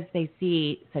because they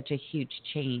see such a huge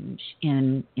change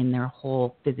in their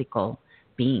whole physical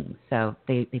being. So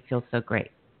they feel so great.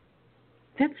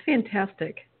 That's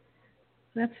fantastic.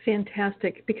 That's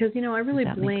fantastic because, I really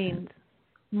blame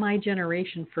my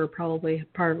generation for probably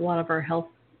part of a lot of our health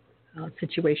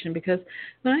situation because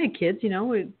when I had kids,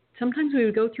 sometimes we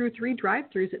would go through 3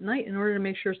 drive-thrus at night in order to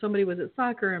make sure somebody was at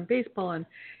soccer and baseball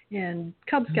and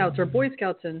Cub Scouts or Boy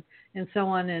Scouts and so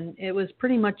on. And it was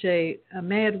pretty much a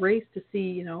mad race to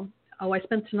see, I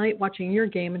spent tonight watching your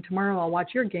game and tomorrow I'll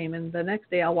watch your game and the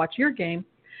next day I'll watch your game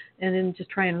and then just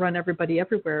try and run everybody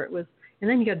everywhere. And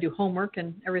then you got to do homework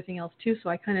and everything else too. So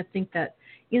I kind of think that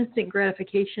instant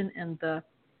gratification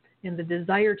and the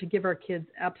desire to give our kids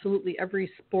absolutely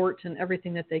every sport and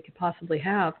everything that they could possibly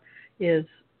have is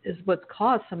what's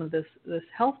caused some of this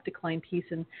health decline piece.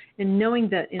 And knowing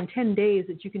that in 10 days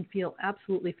that you can feel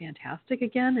absolutely fantastic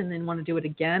again and then want to do it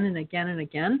again and again and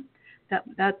again,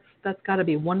 that's got to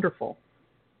be wonderful.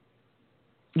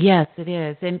 Yes, it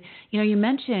is. And, you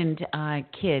mentioned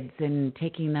kids and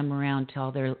taking them around to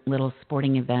all their little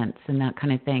sporting events and that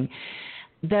kind of thing.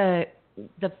 The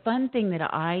fun thing that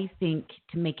I think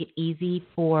to make it easy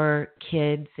for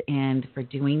kids and for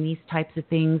doing these types of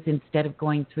things instead of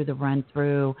going through the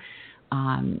run-through,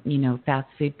 fast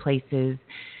food places,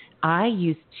 I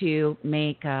used to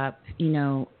make up,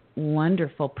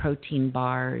 wonderful protein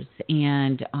bars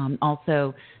and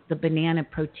also the banana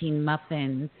protein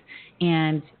muffins.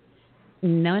 And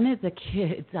none of the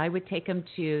kids, I would take them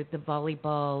to the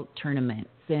volleyball tournaments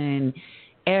and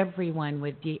everyone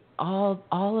would be, all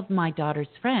of my daughter's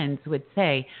friends would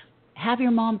say, have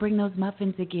your mom bring those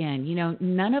muffins again.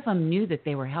 None of them knew that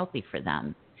they were healthy for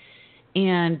them.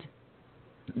 And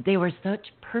they were such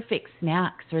perfect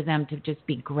snacks for them to just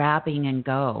be grabbing and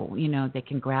go. They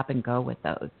can grab and go with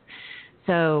those.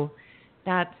 So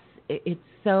it's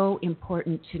so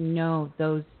important to know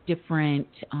those different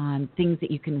things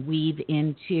that you can weave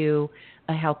into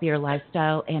a healthier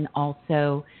lifestyle and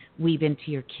also weave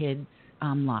into your kids'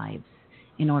 lives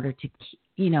in order to,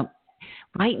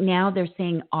 right now they're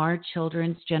saying our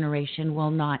children's generation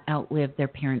will not outlive their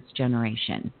parents'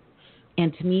 generation.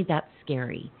 And to me, that's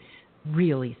scary,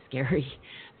 really scary.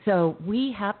 So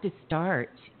we have to start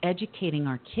educating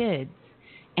our kids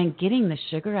and getting the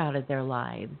sugar out of their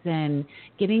lives and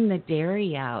getting the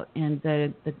dairy out and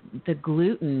the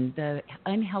gluten, the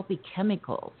unhealthy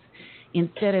chemicals.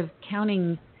 Instead of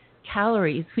counting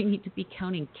calories, we need to be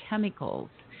counting chemicals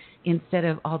instead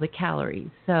of all the calories.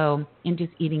 So, and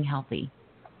just eating healthy.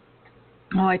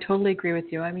 Oh, I totally agree with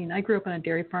you. I mean, I grew up on a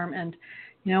dairy farm and,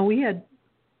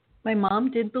 my mom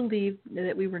did believe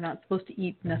that we were not supposed to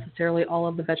eat necessarily all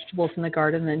of the vegetables in the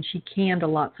garden, and she canned a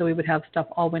lot, so we would have stuff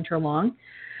all winter long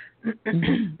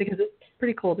because it's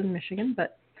pretty cold in Michigan.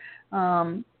 But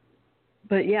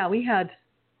yeah, we had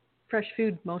fresh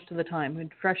food most of the time. We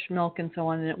had fresh milk and so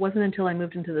on, and it wasn't until I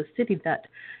moved into the city that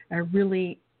I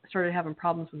really started having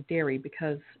problems with dairy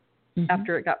because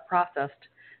after it got processed,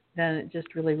 then it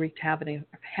just really wreaked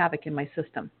havoc in my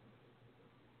system.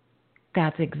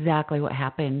 That's exactly what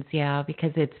happens, yeah,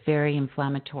 because it's very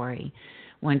inflammatory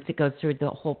once it goes through the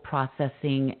whole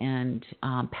processing and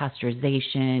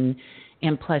pasteurization.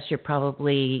 And plus, you're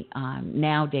probably,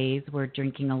 nowadays, we're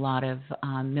drinking a lot of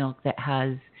milk that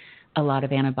has a lot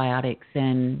of antibiotics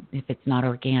and, if it's not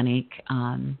organic,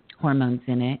 hormones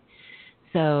in it.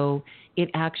 So it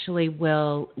actually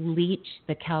will leach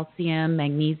the calcium,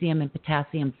 magnesium, and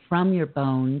potassium from your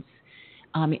bones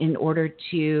in order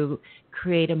to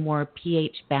create a more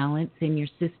pH balance in your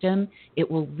system.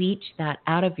 It will leach that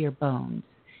out of your bones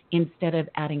instead of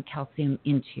adding calcium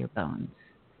into your bones.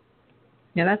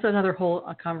 Yeah, that's another whole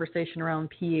conversation around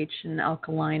pH and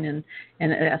alkaline and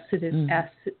acidity,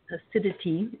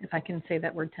 if I can say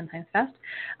that word 10 times fast,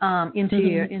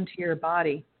 into your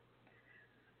body.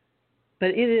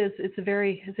 But it's a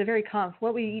very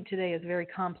what we eat today is very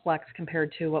complex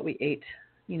compared to what we ate,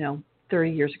 30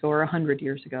 years ago or 100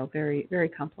 years ago. Very, very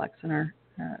complex. And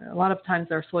a lot of times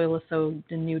our soil is so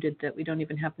denuded that we don't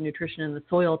even have the nutrition in the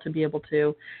soil to be able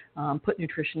to put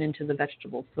nutrition into the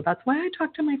vegetables. So that's why I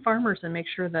talk to my farmers and make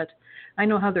sure that I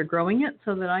know how they're growing it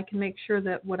so that I can make sure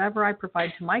that whatever I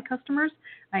provide to my customers,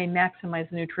 I maximize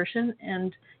the nutrition.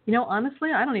 And,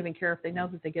 honestly, I don't even care if they know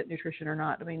that they get nutrition or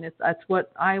not. I mean, that's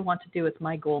what I want to do. It's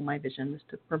my goal, my vision is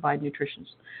to provide nutritious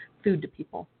food to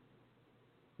people.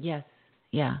 Yes.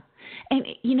 Yeah. And,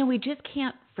 we just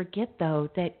can't forget, though,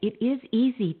 that it is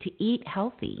easy to eat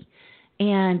healthy.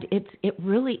 And it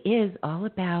really is all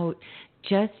about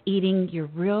just eating your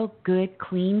real good,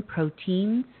 clean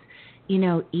proteins,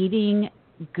 eating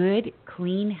good,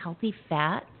 clean, healthy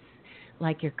fats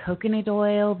like your coconut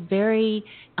oil.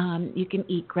 You can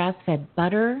eat grass-fed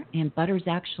butter, and butter's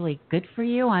actually good for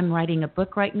you. I'm writing a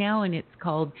book right now, and it's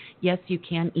called Yes, You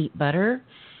Can Eat Butter.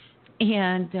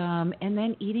 And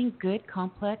then eating good,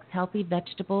 complex, healthy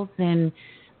vegetables and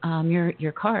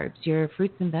your carbs, your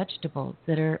fruits and vegetables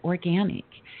that are organic.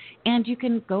 And you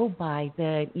can go by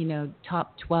the,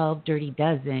 top 12 dirty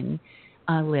dozen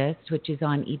list, which is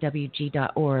on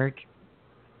ewg.org.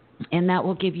 And that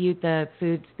will give you the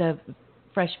foods, the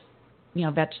fresh,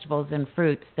 vegetables and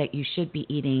fruits that you should be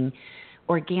eating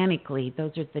organically.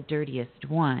 Those are the dirtiest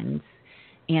ones.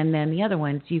 And then the other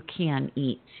ones you can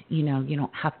eat. You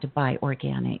don't have to buy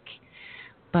organic.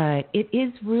 But it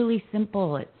is really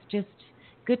simple. It's just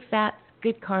good fats,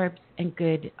 good carbs, and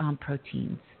good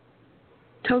proteins.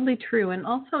 Totally true. And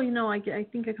also, I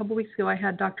think a couple weeks ago I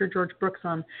had Dr. George Brooks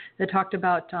on that talked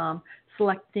about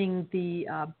selecting the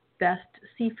best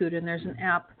seafood. And there's an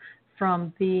app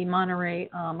from the Monterey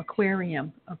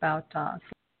Aquarium about selecting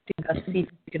the best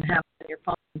seafood you can have on your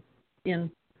phone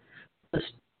in the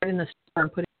store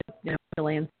and put it,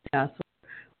 Chile and so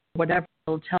whatever.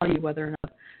 It'll tell you whether or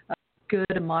not good,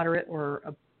 a moderate, or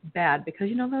a bad, because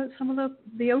some of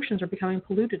the oceans are becoming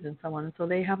polluted and so on, and so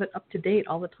they have it up to date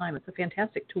all the time. It's a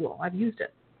fantastic tool. I've used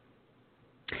it.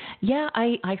 Yeah,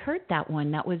 I heard that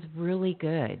one. That was really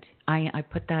good. I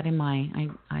put that in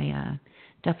I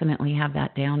definitely have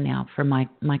that down now for my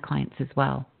clients as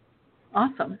well.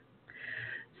 Awesome.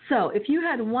 So if you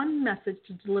had one message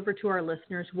to deliver to our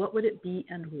listeners, what would it be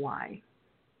and why?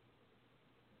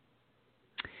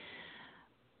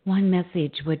 One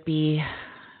message would be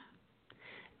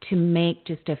to make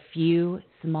just a few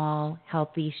small,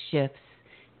 healthy shifts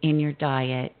in your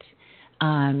diet.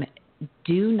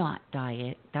 Do not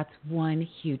diet. That's one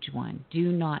huge one.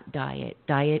 Do not diet.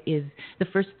 Diet is, the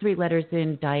first three letters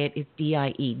in diet is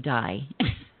D-I-E, die.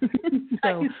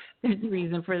 So there's a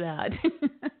reason for that.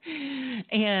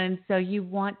 And so you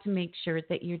want to make sure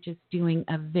that you're just doing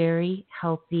a very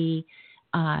healthy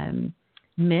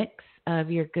mix of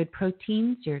your good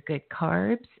proteins, your good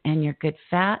carbs, and your good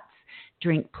fats.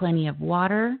 Drink plenty of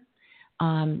water.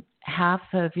 Half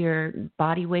of your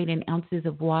body weight in ounces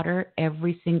of water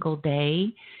every single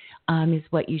day is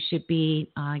what you should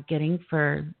be getting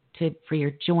for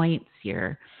your joints,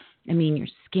 your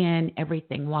skin,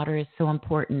 everything. Water is so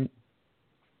important.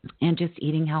 And just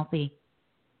eating healthy.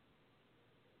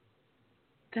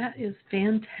 That is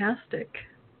fantastic.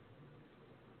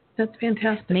 That's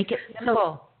fantastic. Make it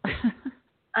simple.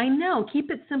 I know.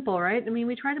 Keep it simple, right?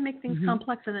 We try to make things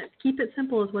complex, and keep it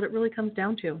simple is what it really comes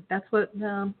down to. That's what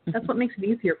makes it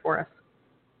easier for us.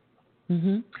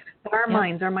 Mm-hmm. But our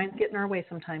minds get in our way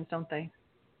sometimes, don't they?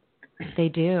 They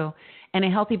do. And a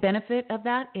healthy benefit of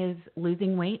that is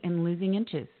losing weight and losing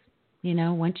inches.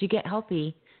 Once you get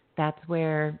healthy, that's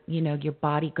where, your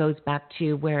body goes back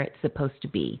to where it's supposed to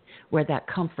be, where that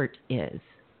comfort is.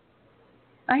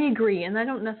 I agree, and I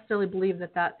don't necessarily believe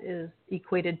that is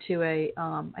equated to I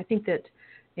think that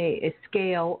a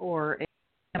scale or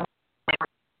a...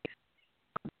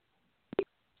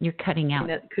 You're cutting out.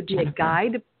 That could be a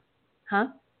guide. Huh?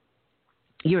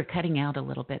 You were cutting out a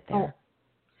little bit there. Oh,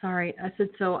 sorry. I said,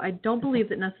 so I don't believe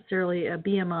that necessarily a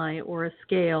BMI or a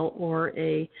scale or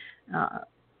a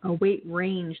weight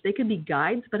range, they could be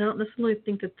guides, but I don't necessarily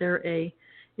think that they're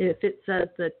if it says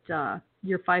that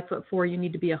you're 5'4", you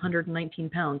need to be 119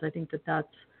 pounds. I think that's,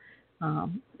 I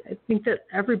think that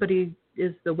everybody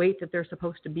is the weight that they're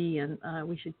supposed to be, and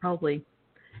we should probably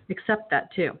accept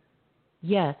that too.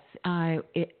 Yes,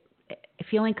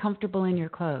 feeling comfortable in your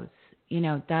clothes.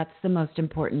 That's the most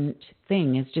important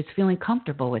thing, is just feeling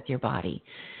comfortable with your body.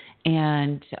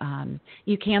 And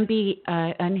you can be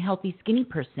an unhealthy skinny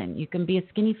person. You can be a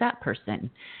skinny fat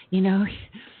person,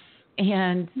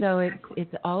 And so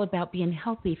it's all about being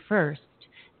healthy first,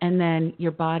 and then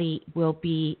your body will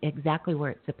be exactly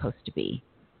where it's supposed to be.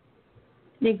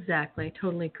 Exactly.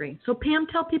 Totally agree. So, Pam,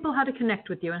 tell people how to connect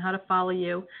with you and how to follow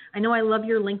you. I know I love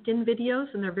your LinkedIn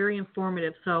videos, and they're very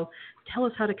informative. So tell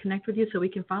us how to connect with you so we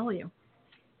can follow you.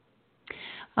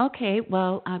 Okay.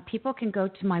 Well, people can go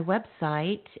to my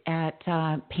website at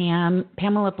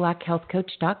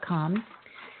PamelaBlackHealthCoach.com,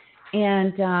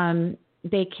 and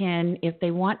they can, if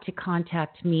they want to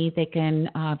contact me, they can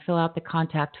fill out the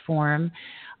contact form,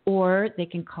 or they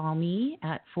can call me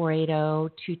at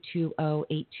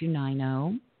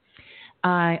 480-220-8290.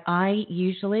 I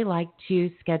usually like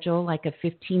to schedule like a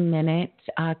 15-minute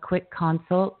quick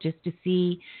consult just to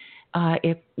see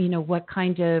if, what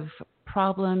kind of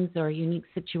problems or unique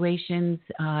situations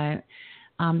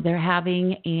they're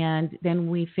having, and then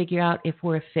we figure out if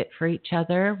we're a fit for each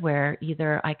other, where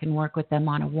either I can work with them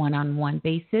on a one-on-one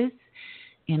basis,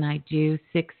 and I do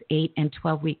 6, 8, and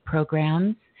 12-week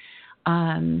programs,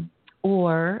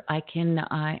 or I can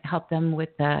help them with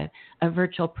a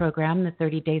virtual program, the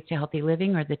 30 Days to Healthy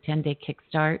Living or the 10-Day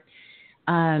Kickstart,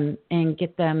 and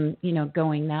get them,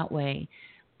 going that way.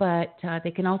 But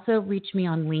they can also reach me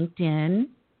on LinkedIn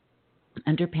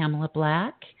under Pamela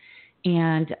Black,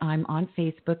 and I'm on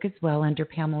Facebook as well under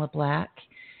Pamela Black,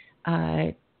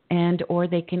 or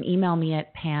they can email me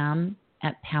at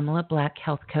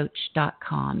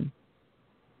pam@PamelaBlackHealthCoach.com.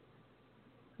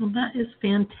 Well, that is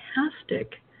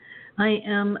fantastic. I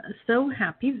am so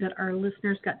happy that our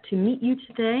listeners got to meet you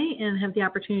today and have the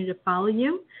opportunity to follow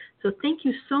you. So thank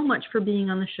you so much for being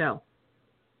on the show.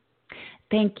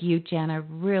 Thank you, Jen. I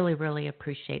really, really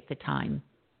appreciate the time.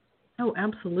 Oh,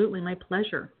 absolutely. My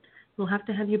pleasure. We'll have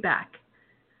to have you back.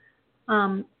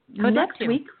 Next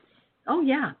week. Oh,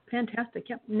 yeah. Fantastic.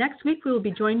 Yep. Next week, we will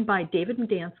be joined by David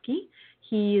Madansky.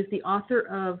 He is the author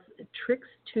of Tricks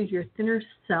to Your Thinner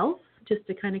Self, just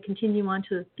to kind of continue on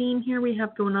to the theme here we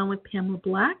have going on with Pamela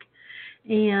Black.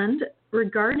 And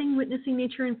regarding Witnessing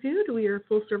Nature in Food, we are a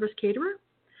full-service caterer.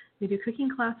 We do cooking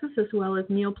classes as well as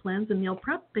meal plans and meal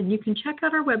prep. And you can check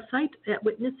out our website at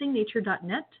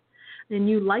witnessingnature.net. And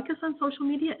you like us on social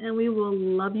media, and we will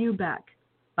love you back.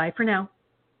 Bye for now.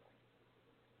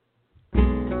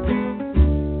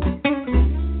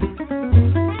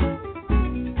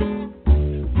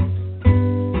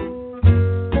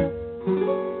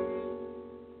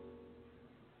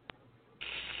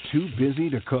 Too busy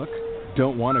to cook?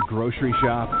 Don't want to grocery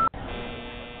shop?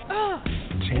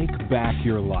 Take back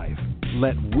your life.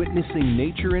 Let Witnessing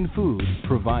Nature in Food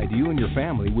provide you and your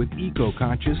family with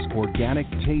eco-conscious, organic,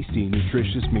 tasty,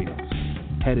 nutritious meals.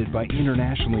 Headed by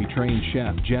internationally trained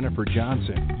chef Jennifer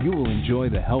Johnson, you will enjoy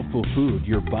the healthful food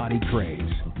your body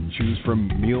craves. Choose from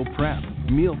meal prep,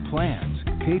 meal plans,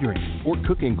 catering, or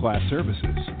cooking class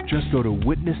services. Just go to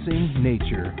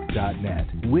witnessingnature.net.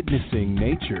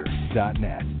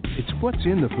 Witnessingnature.net. It's what's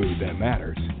in the food that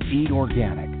matters. Eat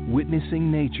organic.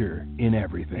 Witnessing nature in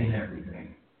everything.